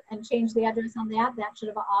ID and changed the address on that, that should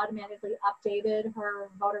have automatically updated her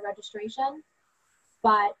voter registration.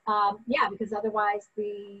 But yeah, because otherwise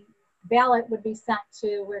the ballot would be sent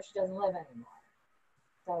to where she doesn't live anymore.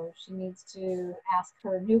 So she needs to ask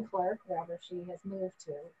her new clerk, wherever she has moved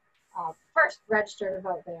to, first register to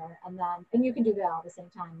vote there, and then, and you can do that all at the same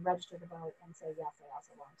time, register to vote and say, yes, I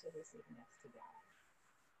also want to receive an absentee ballot.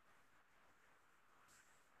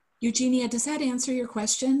 Eugenia, does that answer your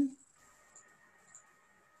question?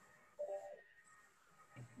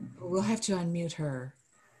 We'll have to unmute her.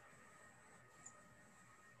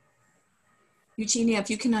 Eugenia, if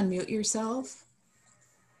you can unmute yourself.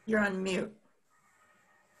 You're on mute.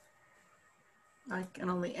 I can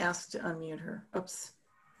only ask to unmute her. Oops.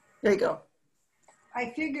 There you go.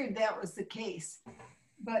 I figured that was the case,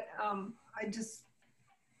 but I just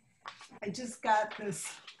got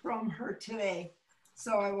this from her today,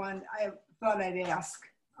 so I thought I'd ask.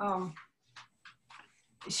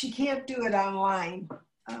 She can't do it online,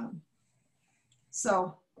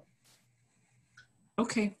 so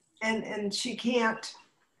Okay. and she can't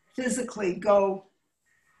physically go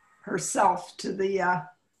herself to the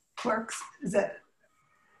clerk's. Is that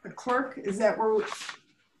the clerk? Is that where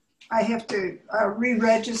I have to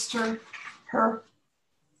re-register her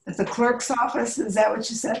at the clerk's office? Is that what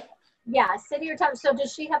you said? Yeah, city or town. So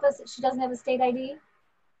does she have she doesn't have a state ID?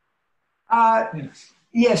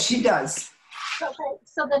 Yes, she does. Okay,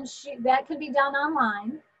 so then that can be done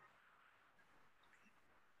online.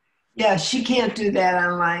 Yeah, she can't do that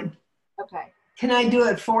online. Okay. Can I do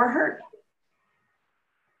it for her?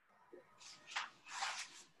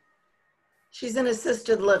 She's in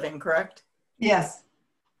assisted living, correct? Yes.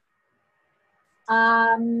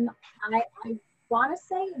 I want to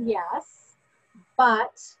say yes,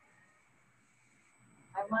 but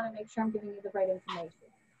I want to make sure I'm giving you the right information.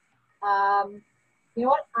 You know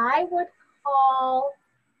what? I would call.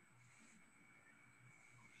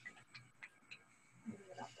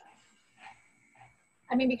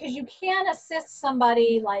 I mean, because you can assist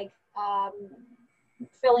somebody like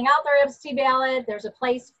filling out their absentee ballot. There's a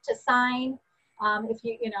place to sign.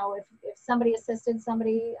 If somebody assisted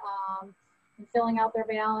somebody in filling out their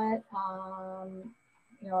ballot,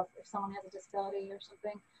 if someone has a disability or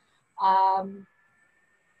something,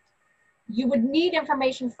 you would need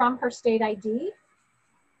information from her state ID,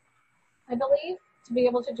 I believe, to be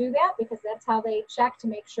able to do that, because that's how they check to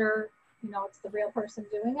make sure, it's the real person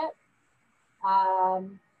doing it.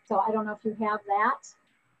 So I don't know if you have that.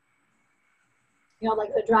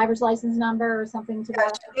 Like the driver's license number or something to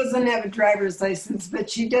that. She doesn't have a driver's license, but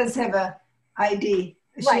she does have a ID.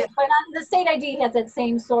 Right, but the state ID has that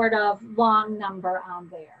same sort of long number on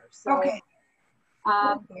there. So, okay.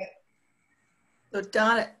 So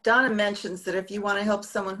Donna mentions that if you want to help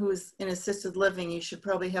someone who's in assisted living, you should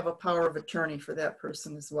probably have a power of attorney for that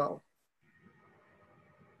person as well.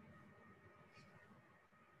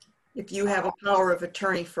 If you have a power of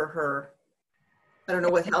attorney for her, I don't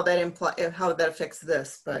know how that affects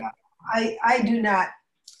this, but I do not.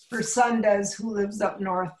 Her son does, who lives up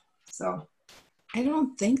north. So I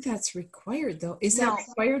don't think that's required, though. Is that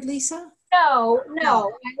required, Lisa? No.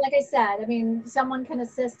 Like I said, I mean, someone can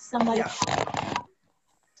assist somebody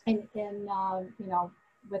in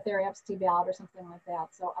with their absentee ballot or something like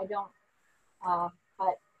that. So I don't.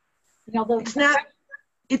 But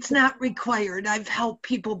It's not required. I've helped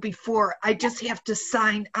people before. I just have to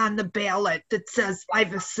sign on the ballot that says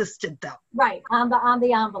I've assisted them. Right, on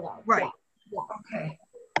the envelope. Right. Yeah. okay.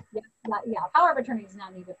 Yeah. Power of attorney is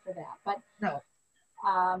not needed for that, but No.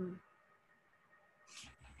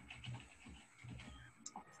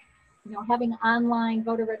 Having online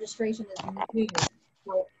voter registration is new.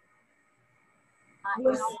 So,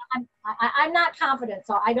 I'm not confident,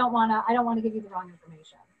 so I don't want to give you the wrong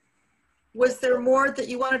information. was there more that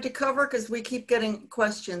you wanted to cover? Because we keep getting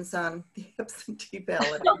questions on the absentee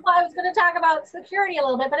ballot. So I was going to talk about security a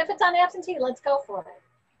little bit, but if it's on absentee, let's go for it.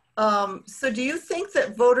 So do you think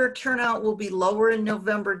that voter turnout will be lower in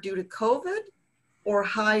November due to COVID or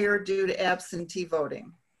higher due to absentee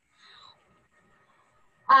voting?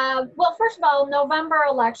 Well, first of all, November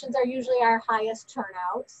elections are usually our highest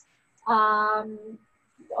turnouts.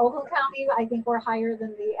 Oakland County, I think we're higher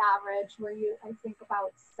than the average. I think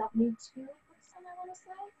about 72%, I want to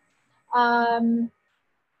say.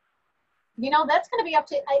 You know, that's going to be up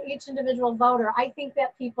to each individual voter. I think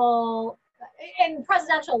that people, in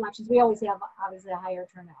presidential elections, we always have obviously a higher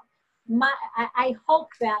turnout. I hope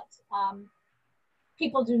that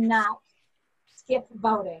people do not skip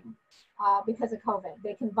voting because of COVID.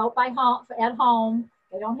 They can vote at home.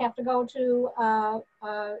 They don't have to go to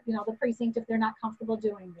you know, the precinct if they're not comfortable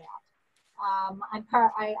doing that.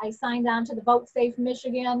 I signed on to the Vote Safe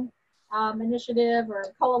Michigan initiative or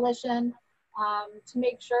coalition to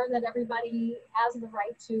make sure that everybody has the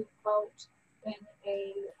right to vote in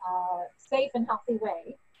a safe and healthy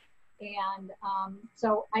way. And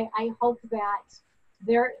so I hope that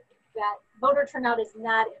that voter turnout is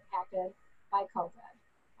not impacted by COVID.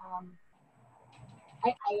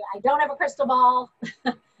 I don't have a crystal ball.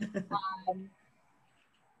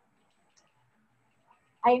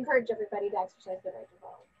 I encourage everybody to exercise their right to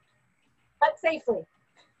vote, but safely.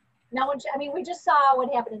 No one, I mean, we just saw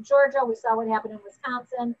what happened in Georgia. We saw what happened in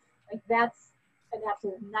Wisconsin. Like, that's an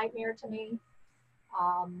absolute nightmare to me.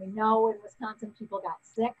 We know in Wisconsin, people got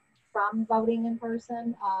sick from voting in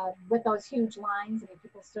person with those huge lines. I mean,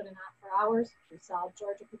 people stood in that for hours. We saw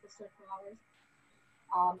Georgia, people stood for hours.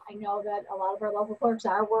 I know that a lot of our local clerks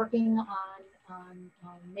are working on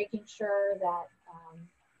making sure that,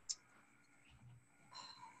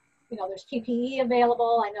 you know, there's PPE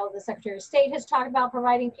available. I know the Secretary of State has talked about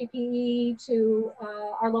providing PPE to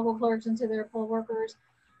our local clerks and to their poll workers.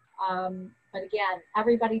 But again,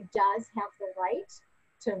 everybody does have the right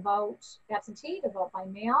to vote absentee, to vote by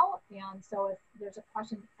mail. And so if there's a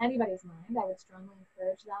question in anybody's mind, I would strongly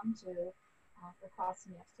encourage them to request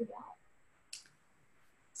an absentee ballot.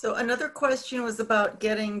 So another question was about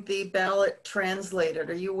getting the ballot translated.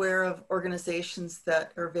 Are you aware of organizations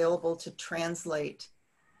that are available to translate?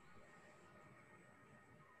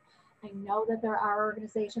 I know that there are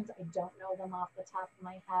organizations. I don't know them off the top of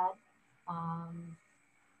my head.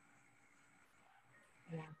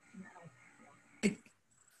 Yeah.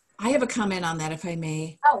 I have a comment on that, if I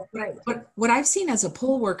may. Oh, great. What I've seen as a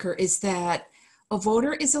poll worker is that a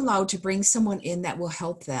voter is allowed to bring someone in that will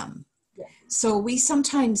help them. Yeah. So we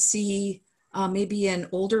sometimes see maybe an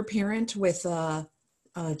older parent with a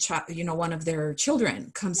child, you know, one of their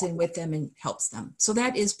children comes in with them and helps them. So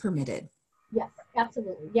that is permitted. Yes,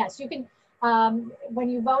 absolutely. Yes, you can, when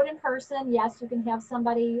you vote in person, yes, you can have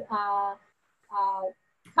somebody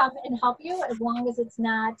come and help you, as long as it's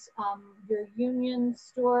not your union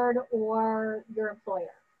steward or your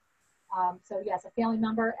employer. So yes, a family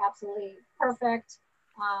member, absolutely perfect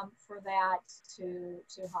for that to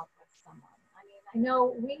help with someone. I mean, I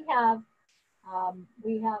know we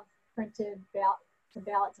have printed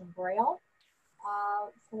ballots in Braille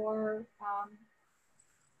for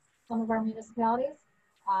some of our municipalities,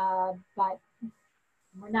 but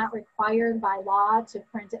we're not required by law to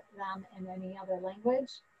print them in any other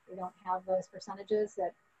language. We don't have those percentages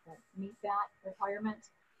that meet that requirement.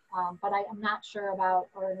 But I am not sure about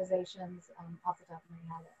organizations off the top of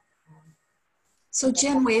my head. So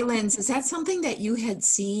Jen Waylands, is that something that you had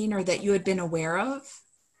seen or that you had been aware of?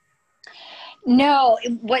 No,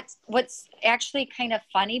 what's actually kind of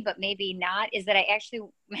funny, but maybe not, is that I actually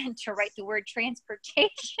meant to write the word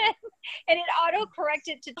transportation and it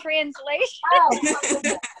auto-corrected to translation. Oh,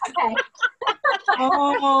 okay.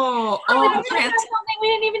 Oh, That's something we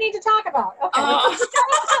didn't even need to talk about. Okay. Oh.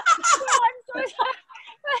 No, I'm so sorry.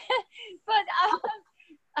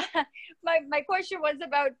 But my question was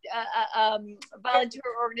about volunteer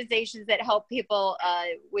organizations that help people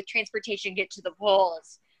with transportation get to the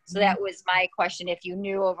polls. So that was my question, if you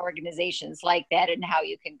knew of organizations like that and how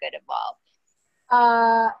you can get involved.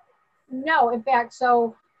 No, in fact,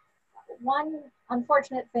 so one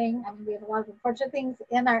unfortunate thing, I mean, we have a lot of unfortunate things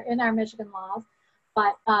in our Michigan laws,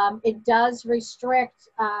 but it does restrict,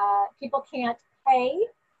 people can't pay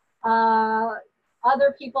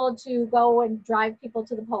other people to go and drive people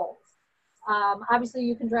to the polls. Obviously,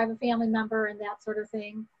 you can drive a family member and that sort of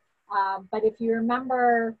thing. But if you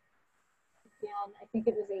remember, again, I think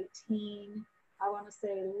it was 18, I want to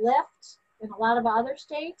say Lyft in a lot of other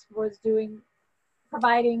states was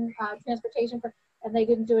providing transportation for, and they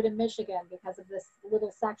didn't do it in Michigan because of this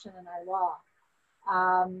little section in our law.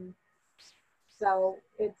 So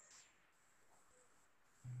it's,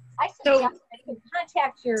 I suggest that you can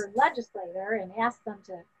contact your legislator and ask them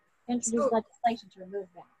to introduce legislation to remove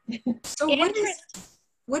that. So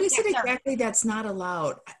what is it exactly that's not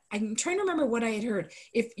allowed? I'm trying to remember what I had heard.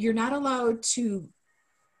 If you're not allowed to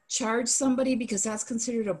charge somebody because that's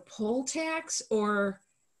considered a poll tax, or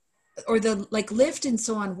the like Lyft and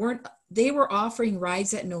so on they were offering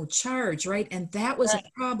rides at no charge, right? And that was a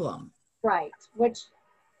problem. Right, which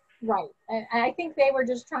Right. And I think they were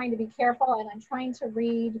just trying to be careful, and I'm trying to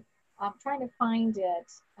read, I'm trying to find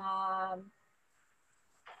it. I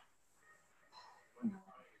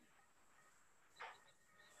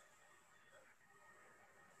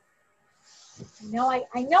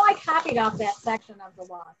know I copied off that section of the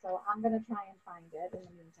law, so I'm going to try and find it in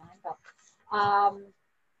the meantime.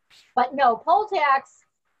 But no, poll tax,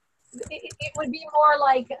 it would be more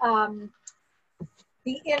like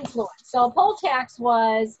the influence. So poll tax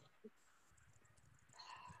was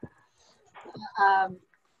I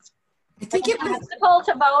think an obstacle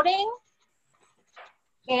to voting,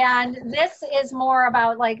 and this is more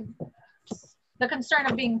about like the concern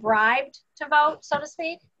of being bribed to vote, so to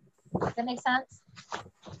speak. Does that make sense?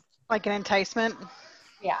 Like an enticement?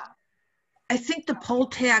 Yeah. I think the poll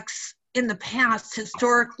tax in the past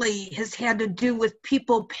historically has had to do with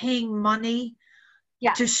people paying money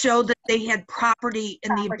to show that they had property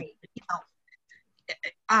in Property.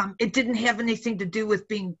 it didn't have anything to do with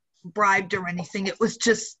being bribed or anything. It was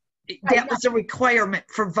just, that was a requirement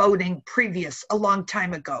for voting a long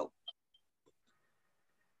time ago.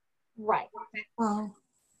 Right. Well,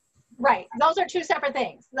 right. Those are two separate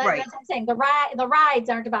things. Right. That's what I'm saying. The rides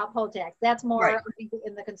aren't about poll tax. That's more Right. I think,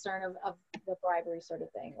 in the concern of the bribery sort of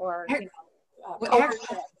thing, or well,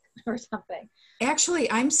 ownership or something.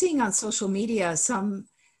 actually, I'm seeing on social media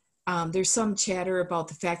there's some chatter about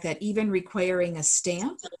the fact that even requiring a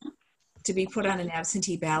stamp to be put on an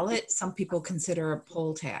absentee ballot, some people consider a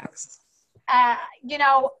poll tax.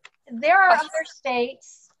 There are other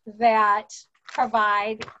states that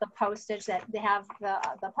provide the postage, that they have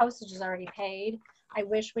the postage is already paid. I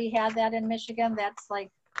wish we had that in Michigan. That's like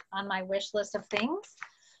on my wish list of things.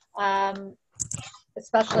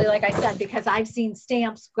 Especially, like I said, because I've seen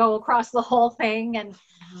stamps go across the whole thing, and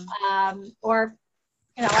or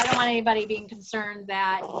I don't want anybody being concerned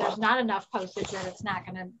that there's not enough postage, that it's not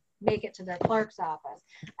going to make it to their clerk's office.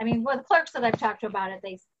 I mean, well, the clerks that I've talked to about it,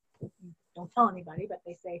 they don't tell anybody, but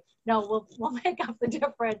they say, no, we'll make up the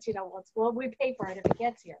difference. We pay for it if it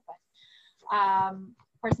gets here. But of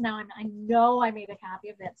course, now I know I made a copy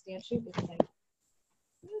of that statute because I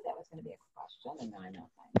knew that was going to be a question, and now I know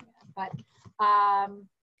finding it. But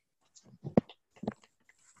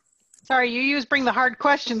sorry, you bring the hard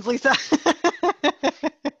questions, Lisa. I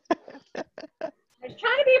was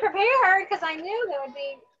trying to be prepared because I knew that would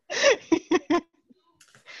be.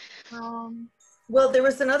 Well, there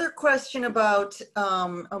was another question about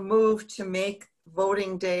a move to make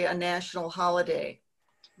voting day a national holiday.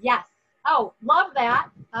 Yes. Oh, love that.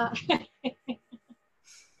 I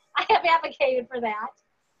have advocated for that.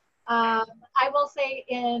 I will say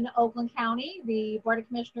in Oakland County, the Board of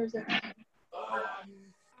Commissioners.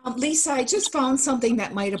 Lisa, I just found something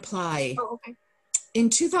that might apply. Oh, okay. In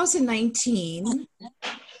 2019,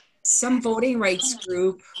 some voting rights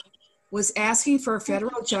group was asking for a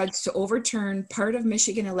federal judge to overturn part of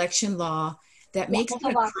Michigan election law that makes it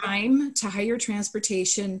a crime to hire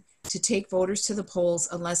transportation to take voters to the polls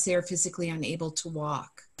unless they are physically unable to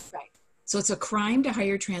walk. Right. So it's a crime to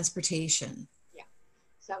hire transportation. Yeah.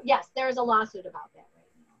 So yes, there is a lawsuit about that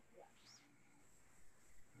right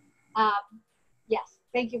now. Yes.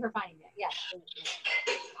 Thank you for finding it. Yes.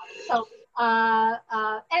 So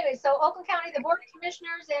anyway, so Oakland County, the Board of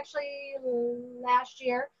Commissioners actually last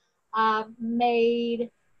year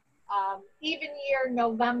made even year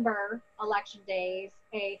November election days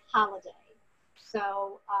a holiday.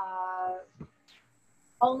 So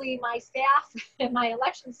only my staff and my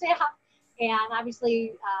election staff, and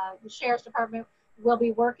obviously the Sheriff's Department will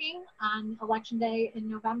be working on election day in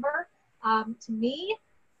November. To me,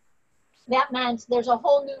 that meant there's a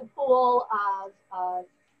whole new pool of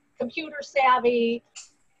computer savvy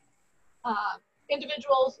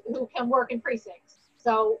individuals who can work in precincts.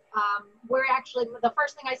 So we're actually, the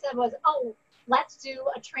first thing I said was, oh, let's do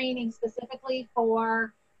a training specifically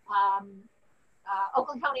for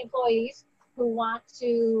Oakland County employees who want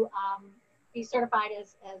to be certified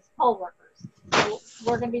as poll workers. So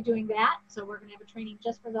we're going to be doing that. So we're going to have a training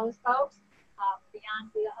just for those folks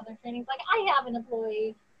beyond the other trainings. Like I have an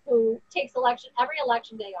employee who takes every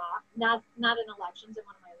election day off, not in elections, in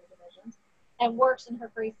one of my other divisions, and works in her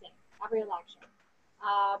precinct every election.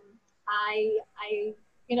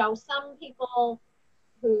 Some people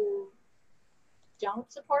who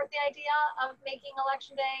don't support the idea of making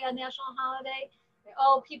election day a national holiday,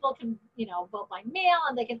 people can, vote by mail,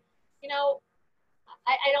 and they can,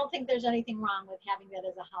 I don't think there's anything wrong with having that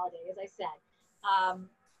as a holiday, as I said,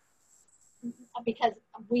 because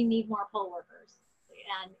we need more poll workers.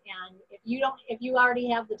 And if you already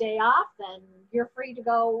have the day off, then you're free to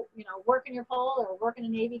go, work in your poll or work in a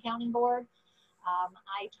Navy counting board.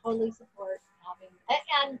 I totally support having,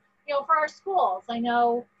 and you know, for our schools, I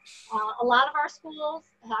know a lot of our schools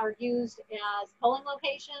are used as polling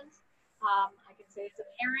locations. I can say as a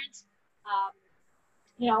parent,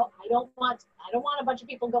 you know, I don't want a bunch of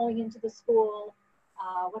people going into the school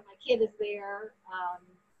when my kid is there.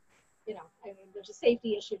 You know, I mean, there's a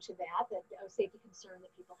safety issue to that, a safety concern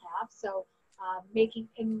that people have. So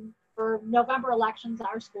for November elections,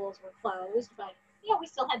 our schools were closed, but you know, we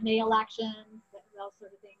still had May elections, those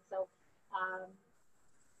sort of things. So,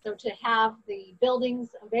 so to have the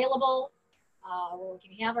buildings available where we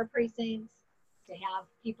can have our precincts, to have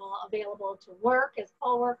people available to work as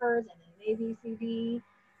poll workers and an ABCD,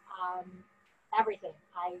 everything.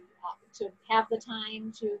 To have the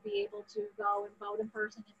time to be able to go and vote in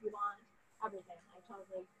person if you want, everything. I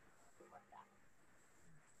totally support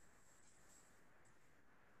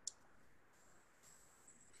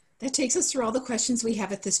that. That takes us through all the questions we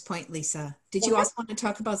have at this point, Lisa. Did you also want to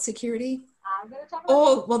talk about security? I'm going to talk about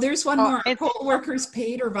Oh, well, there's one more. Are poll workers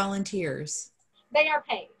paid or volunteers? They are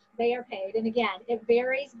paid. They are paid. And again, it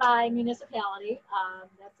varies by municipality.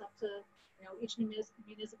 That's up to, you know, each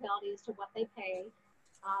municipality as to what they pay.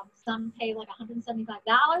 Some pay like $175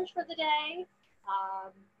 for the day.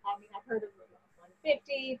 I mean, I've heard of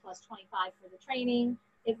 $150 plus $25 for the training.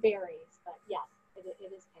 It varies, but yes,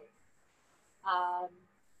 it is paid.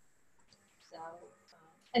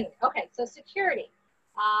 Anyway, okay, so security.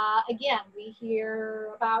 Again, we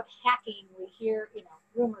hear about hacking. We hear, you know,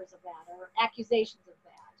 rumors of that or accusations of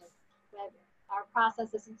that our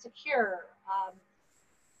process isn't secure.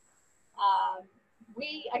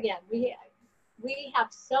 We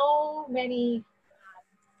have so many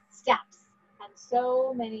steps and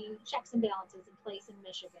so many checks and balances in place in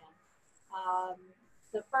Michigan.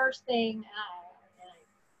 The first thing,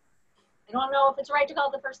 I don't know if it's right to call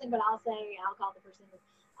it the first thing, but I'll call it the first thing.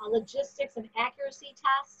 A logistics and accuracy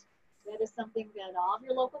test. That is something that all of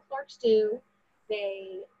your local clerks do.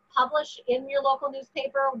 They publish in your local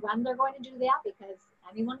newspaper when they're going to do that because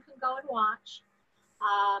anyone can go and watch.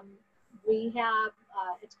 We have,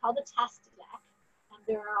 it's called a test deck, and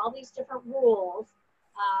there are all these different rules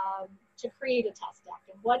to create a test deck.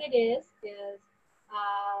 And what it is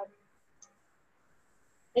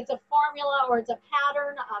it's a formula or it's a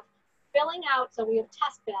pattern of filling out, so we have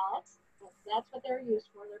test ballots. That's what they're used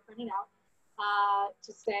for. They're printed out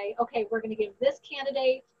to say, okay, we're going to give this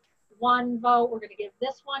candidate 1 vote. We're going to give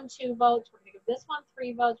this one 2 votes. We're going to give this one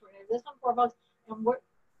 3 votes. We're going to give this one 4 votes. And we're,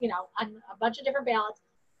 you know, on a bunch of different ballots,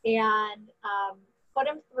 and put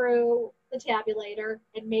them through the tabulator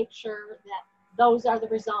and make sure that those are the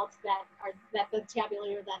results that the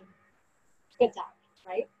tabulator then spits out,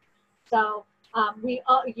 right? So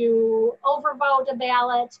you overvote a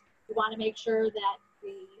ballot. You want to make sure that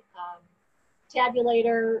the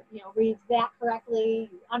tabulator, you know, reads that correctly.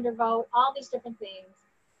 You undervote, all these different things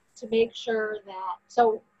to make sure that,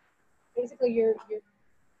 so basically you're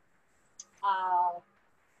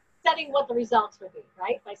setting what the results would be,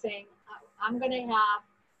 right? By saying, I'm going to have,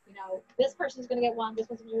 you know, this person's going to get 1, this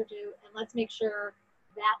person's going to get 2, and let's make sure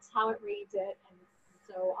that's how it reads it. And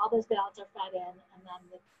so all those ballots are fed in, and then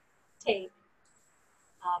the tape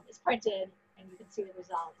is printed, and you can see the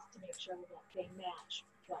results to make sure that they match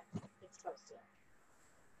what it's supposed to.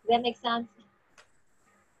 Does that make sense?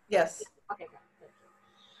 Yes. Okay, good. Thank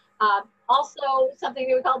you. Also, something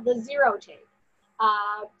that we call the zero tape.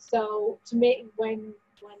 So to make, when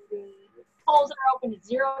the polls are open,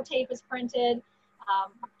 zero tape is printed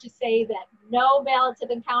to say that no ballots have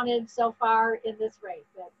been counted so far in this race,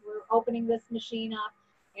 that we're opening this machine up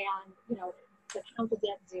and, you know, the count is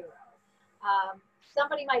at 0.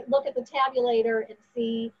 Somebody might look at the tabulator and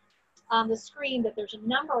see on the screen that there's a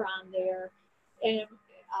number on there, and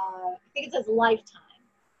I think it says lifetime.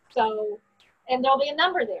 So, and there'll be a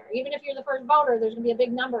number there. Even if you're the first voter, there's gonna be a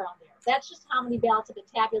big number on there. That's just how many ballots have been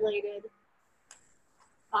tabulated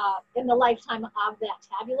in the lifetime of that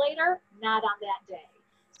tabulator, not on that day.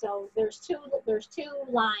 So there's two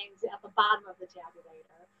lines at the bottom of the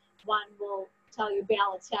tabulator. One will tell you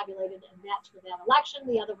ballots tabulated and match for that election.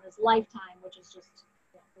 The other one is lifetime, which is just,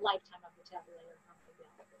 you know, the lifetime of the tabulator.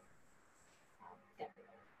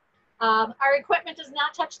 Our equipment does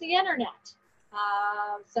not touch the internet.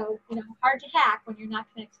 So, you know, hard to hack when you're not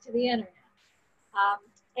connected to the internet.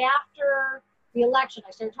 After the election,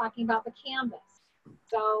 I started talking about the canvas.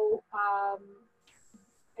 So,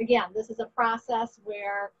 again, this is a process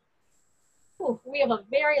where we have a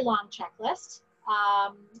very long checklist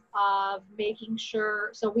of making sure.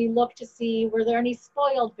 So we look to see, were there any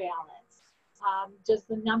spoiled ballots? Does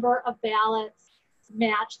the number of ballots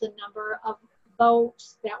match the number of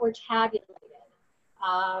votes that were tabulated?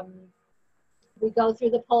 We go through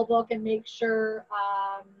the poll book and make sure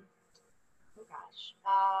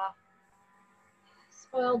much.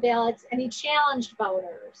 Spoiled ballots, any challenged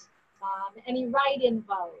voters, any write-in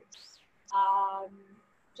votes,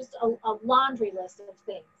 just a laundry list of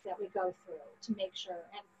things that we go through to make sure.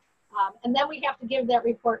 And then we have to give that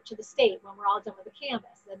report to the state when we're all done with the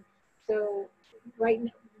canvas. And so right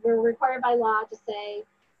now, we're required by law to say,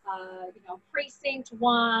 you know, precinct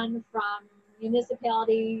 1 from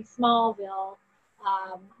municipality Smallville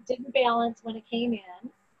didn't balance when it came in.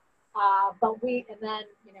 And then,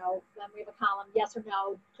 you know, then we have a column, yes or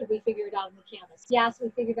no, could we figure it out in the canvas? Yes, we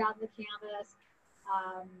figured it out in the canvas.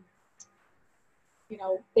 You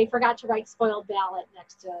know, they forgot to write spoiled ballot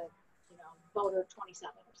next to, you know, voter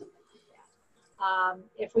 27 or something like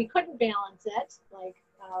that. If we couldn't balance it, like,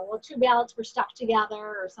 well, 2 ballots were stuck together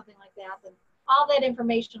or something like that, then all that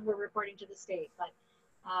information we're reporting to the state. But,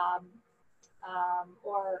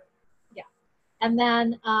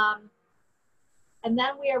 and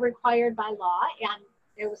then we are required by law, and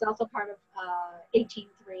it was also part of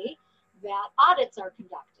 18.3, that audits are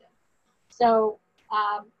conducted. So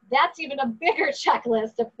that's even a bigger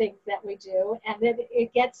checklist of things that we do, and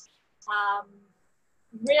it gets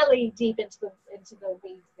really deep into the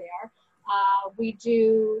weeds there. We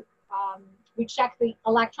check the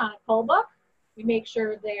electronic poll book. We make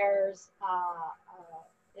sure there's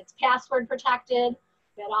it's password protected,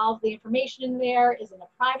 that all of the information in there is in a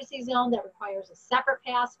privacy zone that requires a separate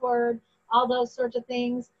password, all those sorts of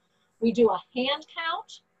things. We do a hand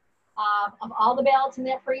count of all the ballots in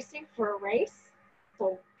that precinct for a race.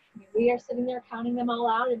 So we are sitting there counting them all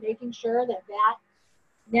out and making sure that that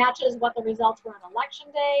matches what the results were on election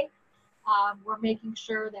day. We're making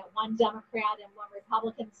sure that 1 Democrat and 1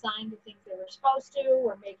 Republican signed the things they were supposed to.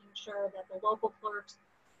 We're making sure that the local clerks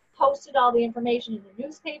posted all the information in the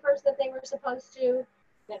newspapers that they were supposed to,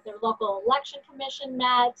 that their local election commission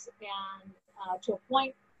met and to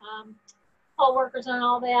appoint poll workers and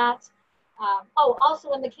all that.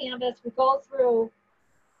 Also in the canvas, we go through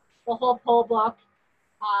the whole poll book,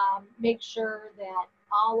 make sure that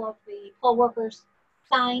all of the poll workers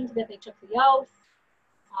signed, that they took the oath.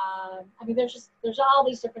 I mean, there's all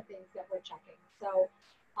these different things that we're checking. So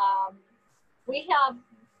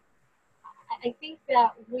I think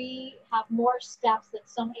that we have more steps than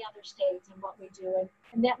so many other states in what we do.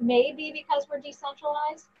 And that may be because we're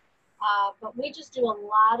decentralized, but we just do a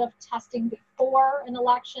lot of testing before an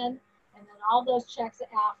election and then all those checks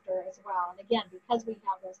after as well. And again, because we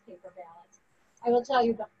have those paper ballots. I will tell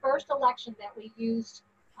you, the first election that we used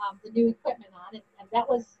the new equipment on, and that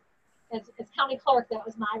was, as county clerk, that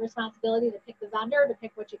was my responsibility to pick the vendor, to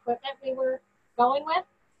pick which equipment we were going with.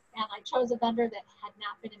 And I chose a vendor that had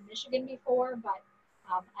not been in Michigan before, but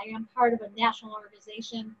I am part of a national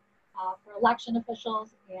organization for election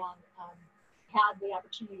officials and had the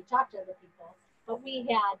opportunity to talk to other people. But we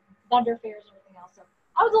had vendor fairs and everything else. So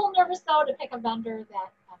I was a little nervous, though, to pick a vendor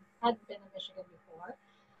that hadn't been in Michigan before.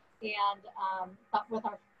 And but with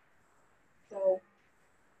so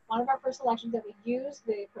one of our first elections that we used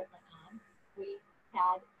the equipment on, we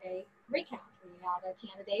had a recount. We had a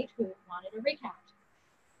candidate who wanted a recount.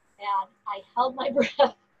 And I held my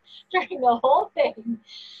breath during the whole thing,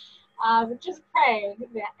 just praying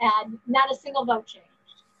that, and not a single vote changed.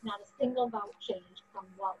 Not a single vote changed from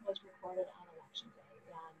what was recorded on election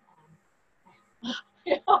day. And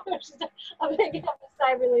you know, it was just a big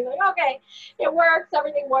sigh of relief, like, okay, it works,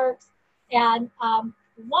 everything works. And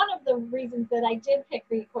one of the reasons that I did pick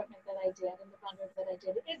the equipment that I did and the vendor that I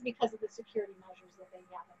did is because of the security measures that they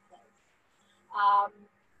have in place.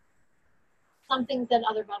 Some things that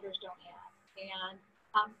other vendors don't have. And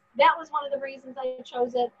that was one of the reasons I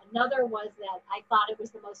chose it. Another was that I thought it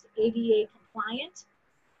was the most ADA compliant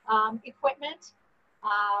equipment.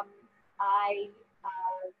 I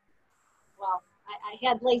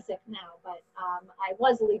had LASIK now, but I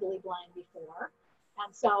was legally blind before.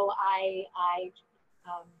 And so I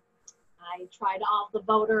tried all the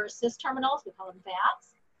voter assist terminals, we call them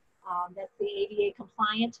VATs. That's the ADA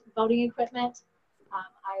compliant voting equipment.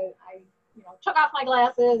 I took off my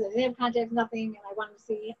glasses, I didn't have contacts, nothing, and I wanted to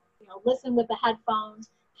see, listen with the headphones,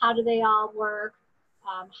 how do they all work,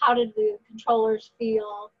 how did the controllers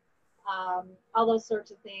feel, all those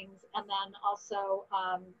sorts of things. And then also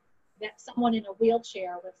that someone in a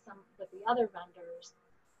wheelchair with the other vendors,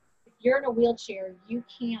 if you're in a wheelchair, you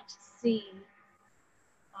can't see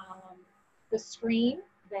the screen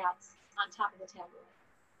that's on top of the tablet.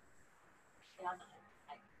 And I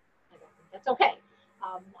don't think that's okay.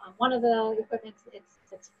 On one of the equipments,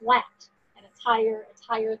 it's flat and it's higher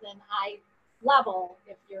than eye level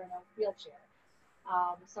if you're in a wheelchair.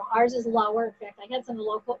 So ours is lower. In fact, I had some of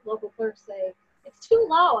the local clerks say it's too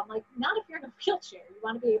low. I'm like, not if you're in a wheelchair. You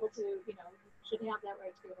want to be able to should have that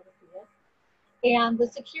right to be able to see it. And the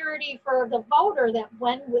security for the voter, that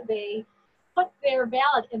when they put their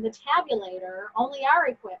ballot in the tabulator, only our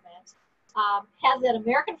equipment has that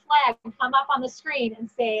American flag come up on the screen and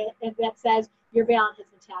say that says your ballot has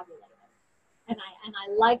been tabulated. And I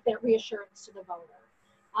like that reassurance to the voter.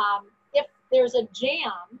 If there's a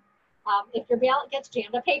jam, if your ballot gets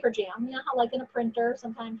jammed, a paper jam, you know how like in a printer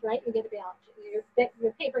sometimes, right? You get a ballot,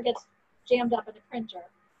 your paper gets jammed up in a printer.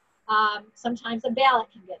 Sometimes a ballot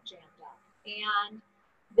can get jammed up, and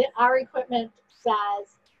our equipment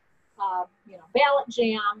says, you know, ballot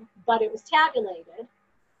jam, but it was tabulated,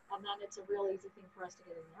 and then it's a real easy thing for us to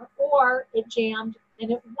get in there. Or it jammed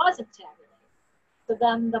and it wasn't tabulated. So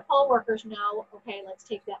then the poll workers know, okay, let's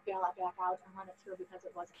take that ballot back out and run it through because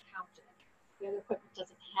it wasn't counted. The other equipment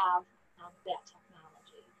doesn't have that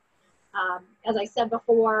technology. As I said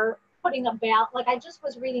before, putting a ballot, like I just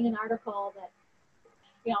was reading an article that,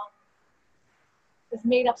 you know, this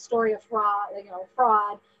made up story of fraud,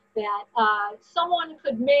 that someone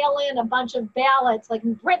could mail in a bunch of ballots, like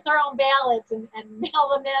print their own ballots and mail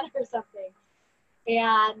them in or something.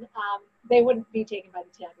 And they wouldn't be taken by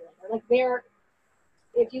the tabulator. Like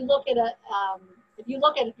if you look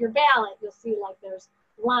at your ballot, you'll see like there's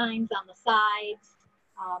lines on the sides.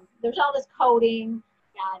 There's all this coding,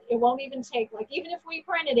 and it won't even take, like, even if we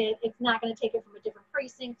printed it, it's not going to take it from a different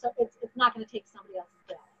precinct, so it's not going to take somebody else's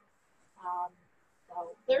ballot.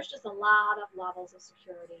 So there's just a lot of levels of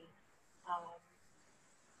security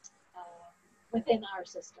within our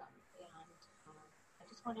system, and I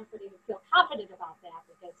just want everybody to feel confident about that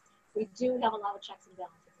because we do have a lot of checks and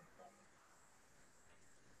balances in place.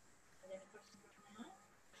 Are there any questions on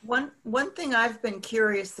that? One thing I've been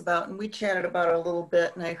curious about, and we chatted about it a little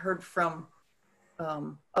bit, and I heard from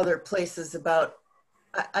other places about,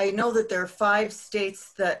 I know that there are 5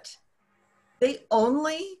 states that they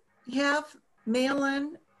only have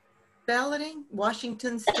mail-in balloting.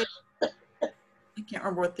 Washington State, I can't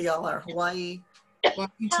remember what they all are. Hawaii.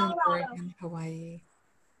 Washington, Colorado. Oregon, Hawaii.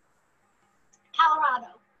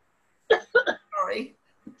 Colorado. Sorry.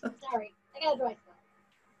 Sorry, I got a dry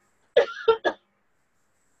spell.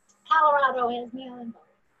 Colorado has mail-in voting.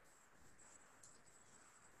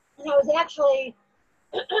 And I was actually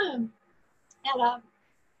at a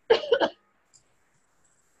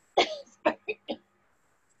sorry.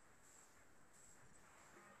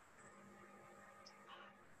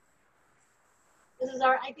 This is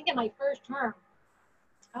I think in my first term,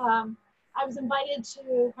 I was invited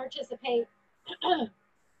to participate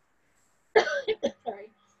sorry,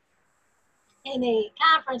 in a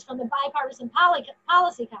conference from the Bipartisan Policy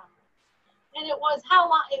Conference. And it was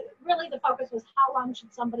really the focus was how long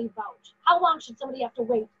should somebody vote? How long should somebody have to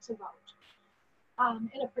wait to vote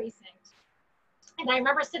in a precinct? And I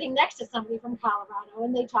remember sitting next to somebody from Colorado,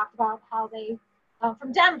 and they talked about how they,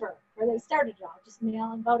 from Denver, where they started out, just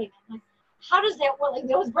mail-in voting. I'm like, how does that work? Like,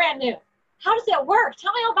 it was brand new. How does that work?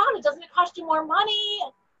 Tell me all about it. Doesn't it cost you more money?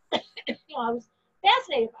 You know, I was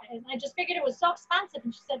fascinated by it. And I just figured it was so expensive.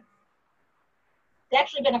 And she said, it's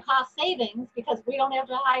actually been a cost savings because we don't have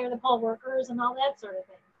to hire the poll workers and all that sort of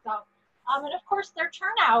thing. So, and of course their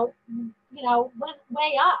turnout, you know, went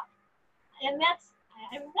way up. And that's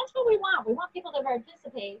what we want. We want people to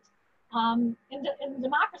participate in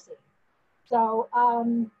democracy. So,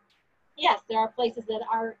 yes, there are places that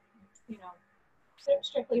are, you know,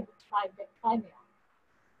 strictly by mail,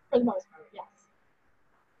 for the most part, yes.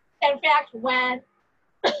 In fact, when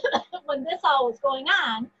this all was going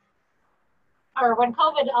on, or when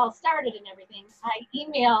COVID all started and everything, I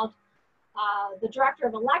emailed the director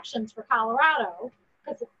of elections for Colorado,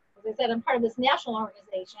 because as I said, I'm part of this national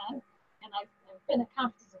organization, and I've been at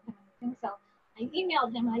conferences with him and everything. So I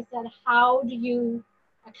emailed him and I said, how do you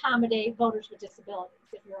accommodate voters with disabilities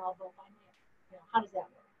if you're all vote by mail? You know, how does that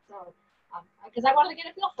work? So, because I wanted to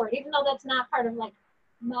get a feel for it, even though that's not part of like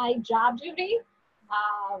my job duty,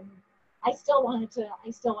 I still wanted to get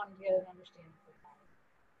an understanding for that.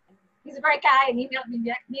 And he's a great guy, and he emailed me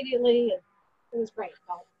back immediately, and it was great.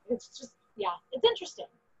 But it's just, yeah, it's interesting.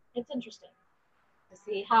 It's interesting to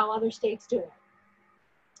see how other states do it.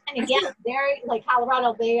 And again, they're like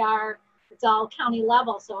Colorado, it's all county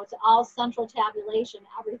level, so it's all central tabulation.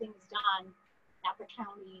 Everything is done at the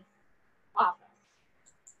county office.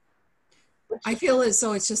 I feel as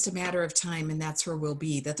though it's just a matter of time, and that's where we'll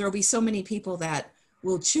be, that there will be so many people that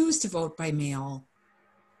will choose to vote by mail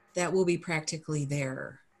that will be practically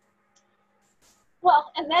there.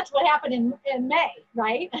 Well, and that's what happened in May,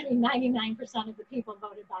 right? I mean, 99% of the people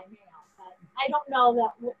voted by mail. But I don't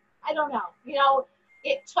know. You know,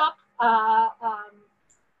 it took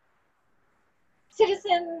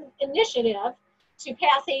citizen initiative to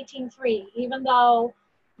pass 18.3, even though,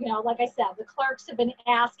 you know, like I said, the clerks have been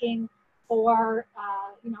asking for,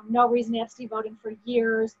 you know, no reason absentee voting for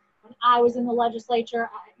years. When I was in the legislature,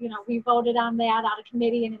 you know, we voted on that out of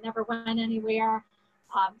committee and it never went anywhere.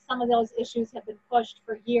 Some of those issues have been pushed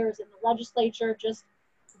for years and the legislature just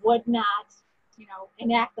would not, you know,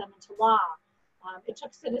 enact them into law. It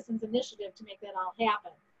took citizens' initiative to make that all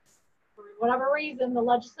happen. For whatever reason, the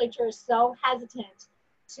legislature is so hesitant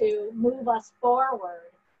to move us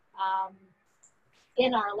forward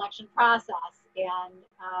in our election process. And,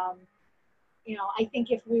 you know, I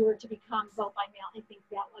think if we were to become vote by mail, I think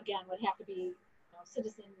that, again, would have to be, you know,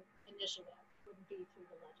 citizen initiative. It wouldn't be through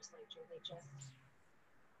the legislature. They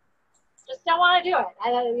just don't want to do it.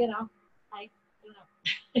 You know, I don't know.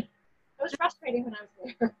 It was frustrating when I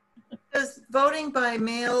was there. Does voting by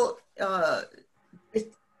mail,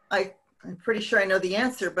 I'm pretty sure I know the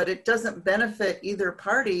answer, but it doesn't benefit either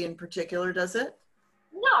party in particular, does it?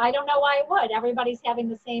 No, I don't know why it would. Everybody's having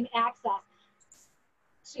the same access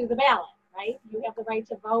to the ballot, right? You have the right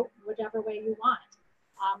to vote whichever way you want.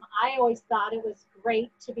 I always thought it was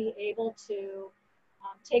great to be able to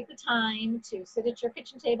take the time to sit at your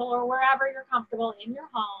kitchen table or wherever you're comfortable in your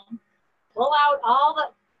home, pull out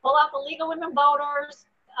the League of Women Voters,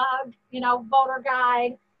 you know, voter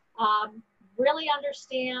guide, really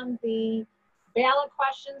understand the ballot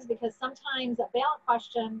questions, because sometimes a ballot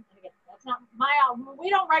question, and again, that's not we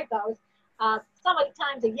don't write those. Some of the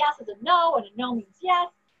times a yes is a no and a no means yes.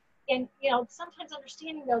 And, you know, sometimes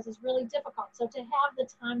understanding those is really difficult. So to have the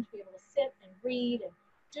time to be able to sit and read and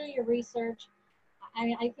do your research, I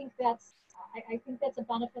mean, I think that's a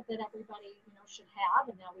benefit that everybody, you know, should have,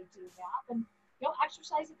 and now we do have, and, you know,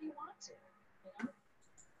 exercise if you want to, you know.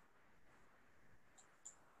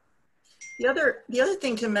 The other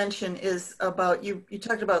thing to mention is about, you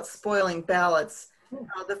talked about spoiling ballots.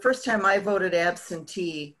 The first time I voted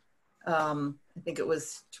absentee, I think it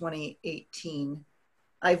was 2018,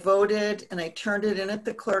 I voted and I turned it in at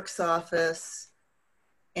the clerk's office.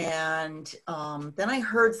 And then I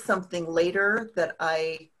heard something later that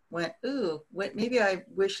I went, ooh, maybe I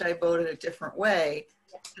wish I voted a different way.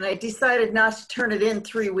 And I decided not to turn it in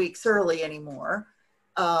 3 weeks early anymore.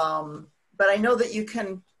 But I know that you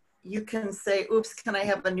can say, oops, can I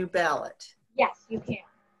have a new ballot? Yes, you can.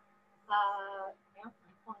 Yeah, I'm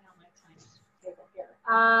pulling out my timetable here.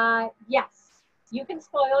 Yes, you can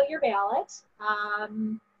spoil your ballot.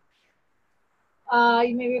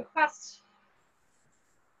 You may request.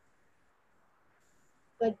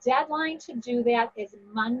 The deadline to do that is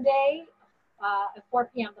Monday at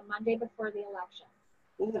 4 p.m., the Monday before the election.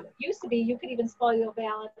 So it used to be you could even spoil your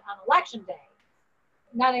ballot on election day.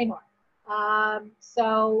 Not anymore.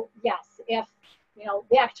 So yes, if, you know,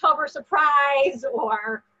 the October surprise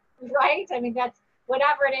or, right? I mean, that's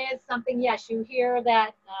whatever it is, something, yes, you hear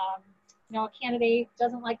that, you know, a candidate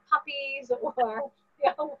doesn't like puppies or,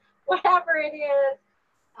 you know, whatever it is.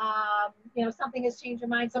 You know, something has changed your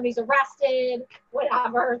mind, somebody's arrested,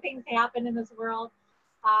 whatever, things happen in this world.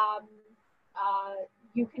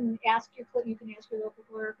 You can ask your local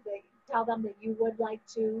clerk, tell them that you would like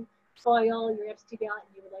to spoil your absentee ballot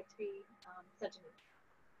and you would like to be sent to me.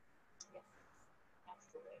 Yes,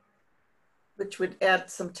 absolutely. Which would add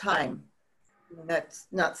some time. I mean, that's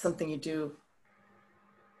not something you do.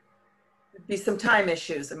 There'd be some time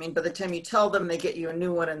issues. I mean, by the time you tell them, they get you a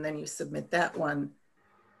new one and then you submit that one.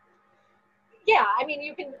 Yeah, I mean,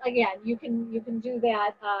 you can, again, you can do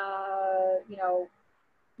that, you know,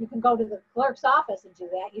 you can go to the clerk's office and do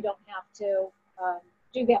that. You don't have to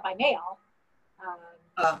do that by mail.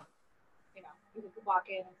 You know, you can walk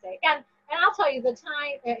in and say, and I'll tell you the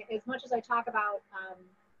time, as much as I talk about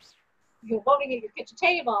you know, voting at your kitchen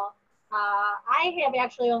table, I have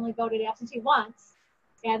actually only voted absentee once,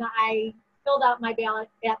 and I filled out my ballot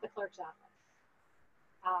at the clerk's office.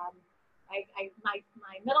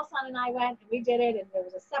 My middle son and I went and we did it, and there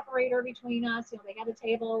was a separator between us. You know, they had a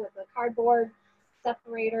table with the cardboard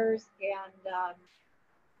separators, and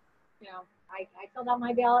you know, I filled out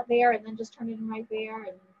my ballot there and then just turned it in right there,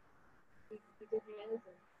 and he did his.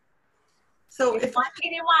 And so he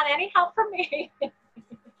didn't want any help from me.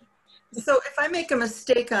 So if I make a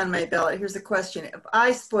mistake on my ballot, here's a question. If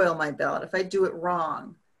I spoil my ballot, if I do it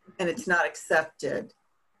wrong and it's not accepted,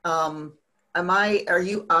 are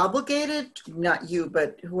you obligated, not you,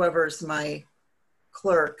 but whoever's my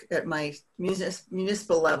clerk at my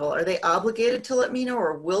municipal level, are they obligated to let me know,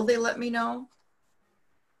 or will they let me know?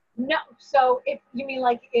 No, so if you mean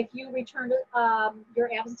like if you returned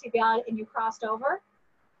your absentee ballot and you crossed over,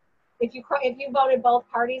 if you voted both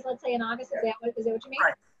parties, let's say in August, is that what you mean?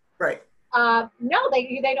 Right. No,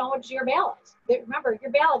 they don't know it's your ballot. Remember,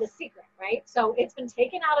 your ballot is secret, right? So it's been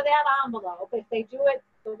taken out of that envelope. If they do it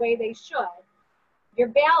the way they should, your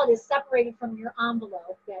ballot is separated from your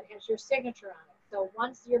envelope that has your signature on it. So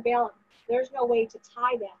once your ballot, there's no way to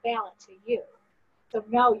tie that ballot to you. So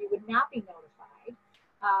no, you would not be notified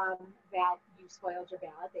that you spoiled your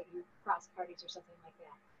ballot, that you crossed parties or something like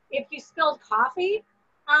that. If you spilled coffee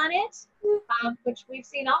on it, which we've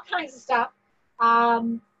seen all kinds of stuff,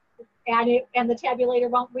 and the tabulator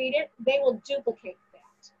won't read it, they will duplicate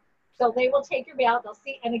that. So they will take your ballot, they'll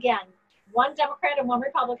see, and again, one Democrat and one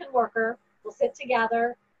Republican worker will sit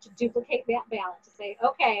together to duplicate that ballot, to say,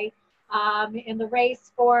 okay, in the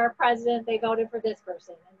race for president, they voted for this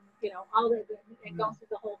person, and and go through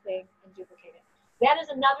the whole thing and duplicate it. That is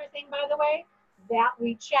another thing, by the way, that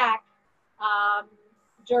we check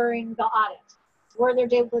during the audit. Were there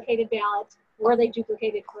duplicated ballots? Were they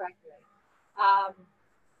duplicated correctly?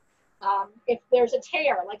 If there's a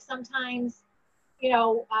tear, like sometimes,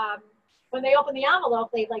 when they open the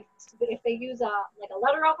envelope, if they use a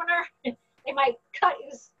letter opener, they might cut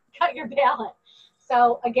your ballot.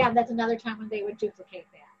 So again, that's another time when they would duplicate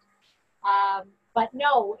that. But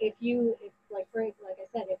no, if like I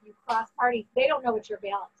said, if you cross party, they don't know it's your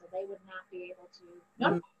ballot, so they would not be able to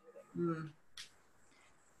notify you.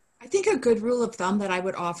 I think a good rule of thumb that I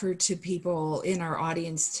would offer to people in our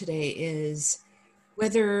audience today is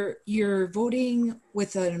whether you're voting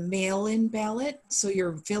with a mail-in ballot, so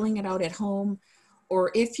you're filling it out at home,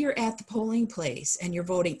 or if you're at the polling place and you're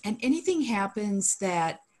voting and anything happens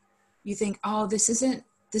that you think, oh, this isn't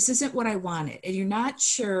what I wanted, and you're not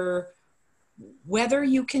sure whether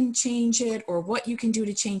you can change it or what you can do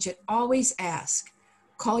to change it, always ask.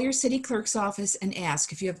 Call your city clerk's office and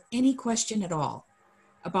ask if you have any question at all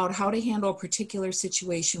about how to handle a particular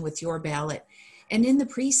situation with your ballot. And in the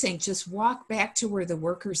precinct, just walk back to where the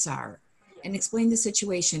workers are and explain the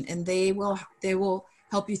situation, and they will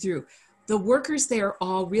help you through. The workers there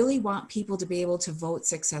all really want people to be able to vote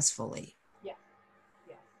successfully. Yeah.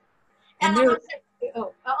 And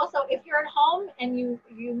also, if you're at home and you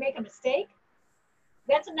make a mistake,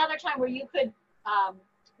 that's another time where you could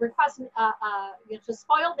request to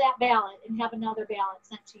spoil that ballot and have another ballot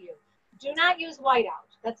sent to you. Do not use whiteout.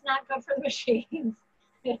 That's not good for the machines.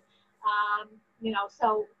 And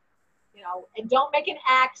don't make an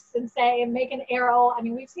X and make an arrow. I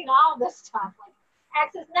mean, we've seen all of this stuff. Like,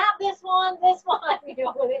 X is not this one, with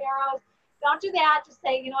arrows. Don't do that. Just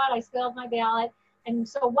say, you know what, I spilled my ballot. And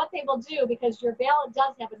so what they will do, because your ballot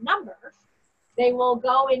does have a number, they will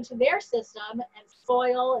go into their system and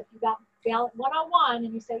spoil. If you got ballot 101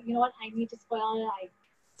 and you say, you know what, I need to spoil it.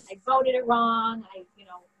 I voted it wrong.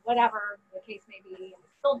 Whatever the case may be,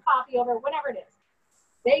 spilled coffee over, whatever it is.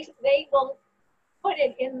 They will put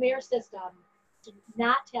it in their system to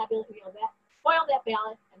not tabulate, spoil that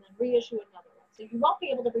ballot and then reissue another one. So you won't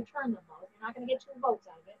be able to return them both. You're not going to get 2 votes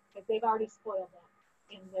out of it because they've already spoiled them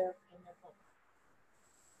in their poll.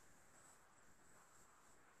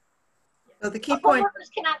 So the key point. Workers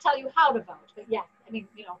cannot tell you how to vote, but yes, who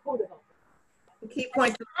to vote. The key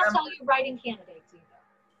point. They cannot tell you writing candidates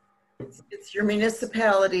either. It's your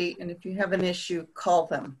municipality, and if you have an issue, call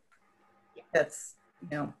them. Yeah. That's,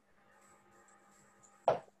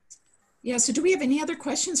 Yeah, so do we have any other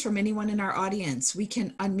questions from anyone in our audience? We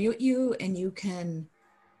can unmute you and you can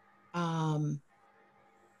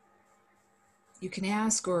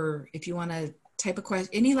ask, or if you want to type a question,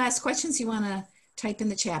 any last questions you want to type in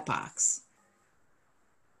the chat box.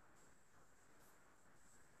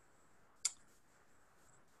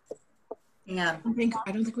 Yeah.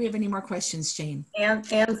 I don't think we have any more questions, Jane.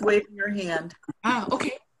 Anne's waving her hand. Ah,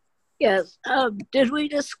 okay. Yes. Did we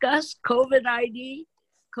discuss COVID-19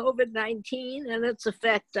 and its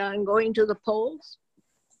effect on going to the polls?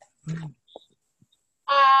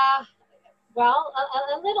 Well,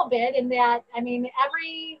 a little bit in that,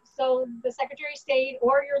 so the Secretary of State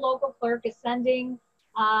or your local clerk is sending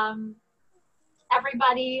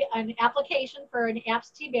everybody an application for an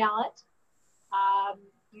absentee ballot.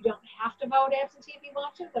 You don't have to vote absentee if you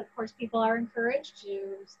want to, but of course people are encouraged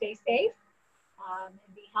to stay safe and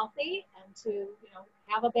be healthy and to,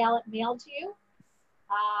 have a ballot mailed to you.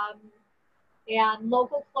 And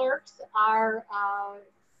local clerks are,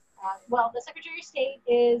 the Secretary of State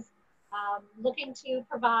is looking to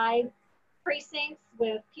provide precincts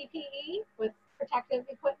with PPE, with protective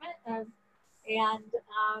equipment. I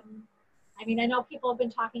know people have been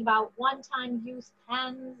talking about one-time use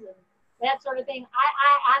pens and that sort of thing.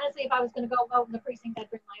 I honestly, if I was going to go vote in the precinct, I'd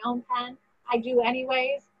bring my own pen. I do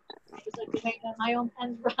anyways. I just like to make my own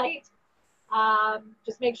pens right.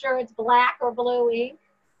 Just make sure it's black or blue ink.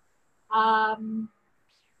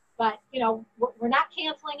 but we're not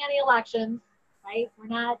canceling any elections, right? We're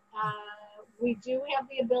not. We do have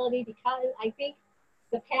the ability, because I think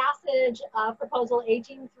the passage of Proposal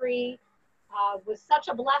 18.3 was such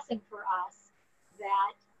a blessing for us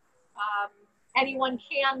that anyone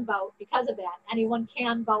can vote because of that. Anyone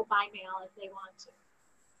can vote by mail if they want to.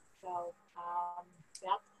 So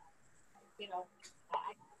that's,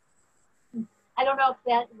 I don't know if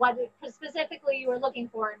that, what specifically you were looking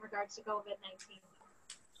for in regards to COVID-19.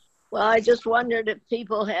 Well, I just wondered if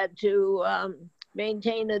people had to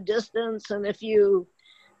maintain a distance, and if you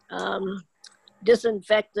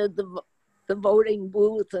disinfected the voting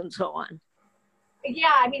booth and so on.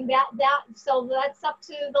 Yeah, I mean so that's up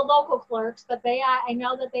to the local clerks, but I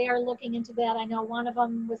know that they are looking into that. I know one of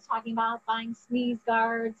them was talking about buying sneeze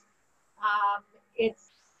guards. It's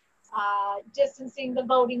distancing the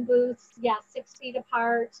voting booths, 6 feet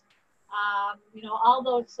apart. All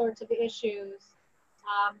those sorts of issues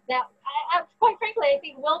that quite frankly, I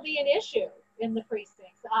think will be an issue in the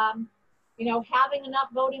precincts. Having enough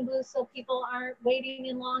voting booths so people aren't waiting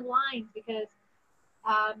in long lines, because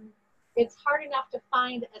it's hard enough to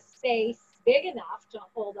find a space big enough to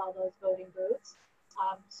hold all those voting booths.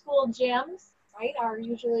 School gyms, right, are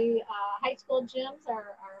usually, high school gyms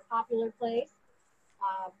are a popular place.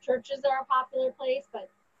 Churches are a popular place, but,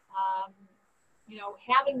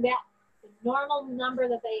 having that the normal number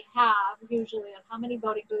that they have usually of how many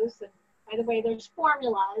voting booths, and by the way, there's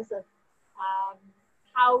formulas of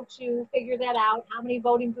how to figure that out, how many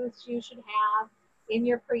voting booths you should have in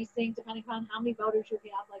your precinct, depending upon how many voters you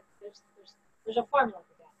have. Like there's a formula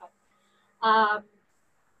for that.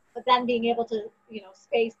 But then being able to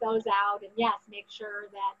space those out, and yes, make sure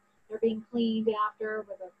that they're being cleaned after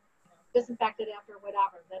with disinfected after,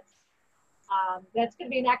 whatever. That's going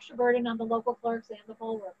to be an extra burden on the local clerks and the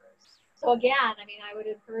poll workers. So again, I mean, I would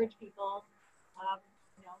encourage people,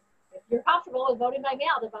 if you're comfortable with voting by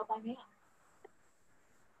mail, to vote by mail.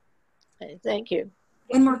 Okay, thank you.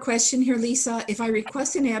 One more question here, Lisa. If I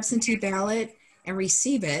request an absentee ballot and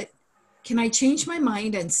receive it, can I change my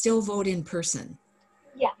mind and still vote in person?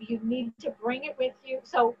 Yeah, you need to bring it with you.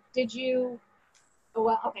 So did you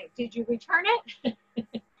return it?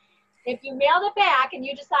 If you mailed it back and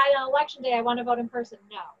you decide on election day, I want to vote in person,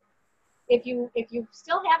 no. If you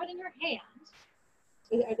still have it in your hand,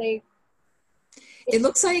 are they? It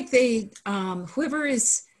looks like they, whoever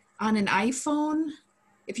is on an iPhone,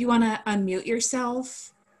 if you want to unmute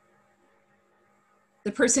yourself.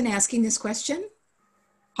 The person asking this question?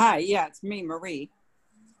 Hi, yeah, it's me, Marie.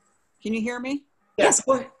 Can you hear me? Yes.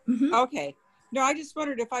 Mm-hmm. Okay. No, I just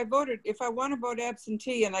wondered if I want to vote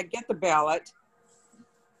absentee and I get the ballot,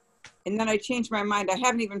 and then I change my mind. I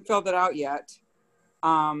haven't even filled it out yet.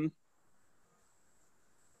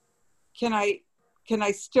 Can I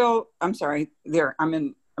still, I'm sorry,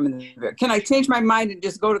 can I change my mind and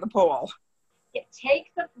just go to the poll? Yeah,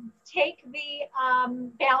 take the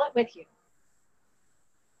ballot with you,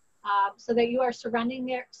 so that you are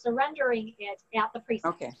surrendering it at the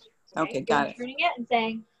precinct. Okay. Okay, got it. Returning it and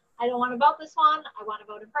saying, I don't want to vote this one. I want to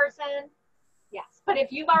vote in person. Yes, but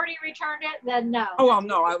if you've already returned it, then no. Oh well,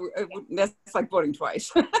 no. That's like voting twice.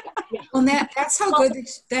 Yeah. Well, that's how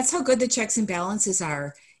good the checks and balances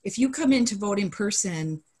are. If you come in to vote in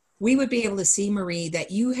person, we would be able to see, Marie, that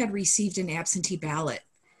you had received an absentee ballot.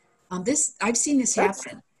 I've seen this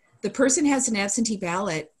happen. The person has an absentee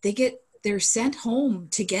ballot. They're sent home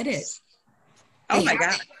to get it. Oh my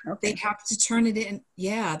God. Okay. They have to turn it in.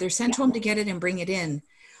 Yeah, they're sent home to get it and bring it in.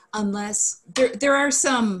 Unless there are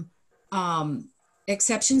some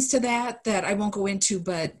exceptions to that I won't go into,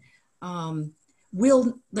 but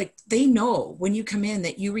they know when you come in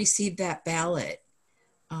that you received that ballot.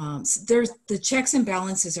 The checks and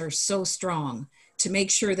balances are so strong to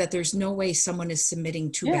make sure that there's no way someone is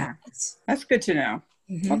submitting two ballots. That's good to know.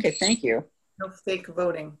 Mm-hmm. Okay, thank you. No fake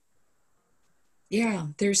voting. Yeah,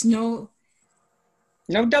 there's no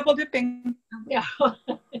double dipping. Yeah.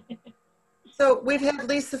 So we've had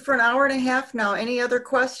Lisa for an hour and a half now. Any other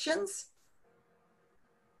questions?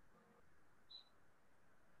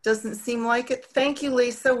 Doesn't seem like it. Thank you,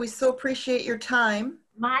 Lisa. We so appreciate your time.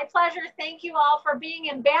 My pleasure. Thank you all for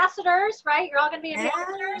being ambassadors, right? You're all going to be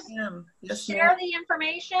ambassadors. Yes, share the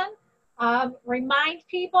information. Remind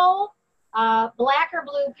people, black or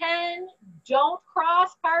blue pen. Don't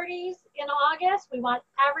cross parties in August. We want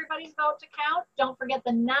everybody's vote to count. Don't forget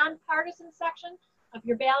the nonpartisan section of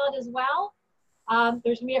your ballot as well. There's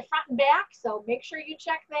going to be a front and back, so make sure you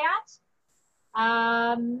check that.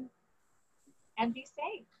 And be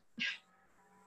safe.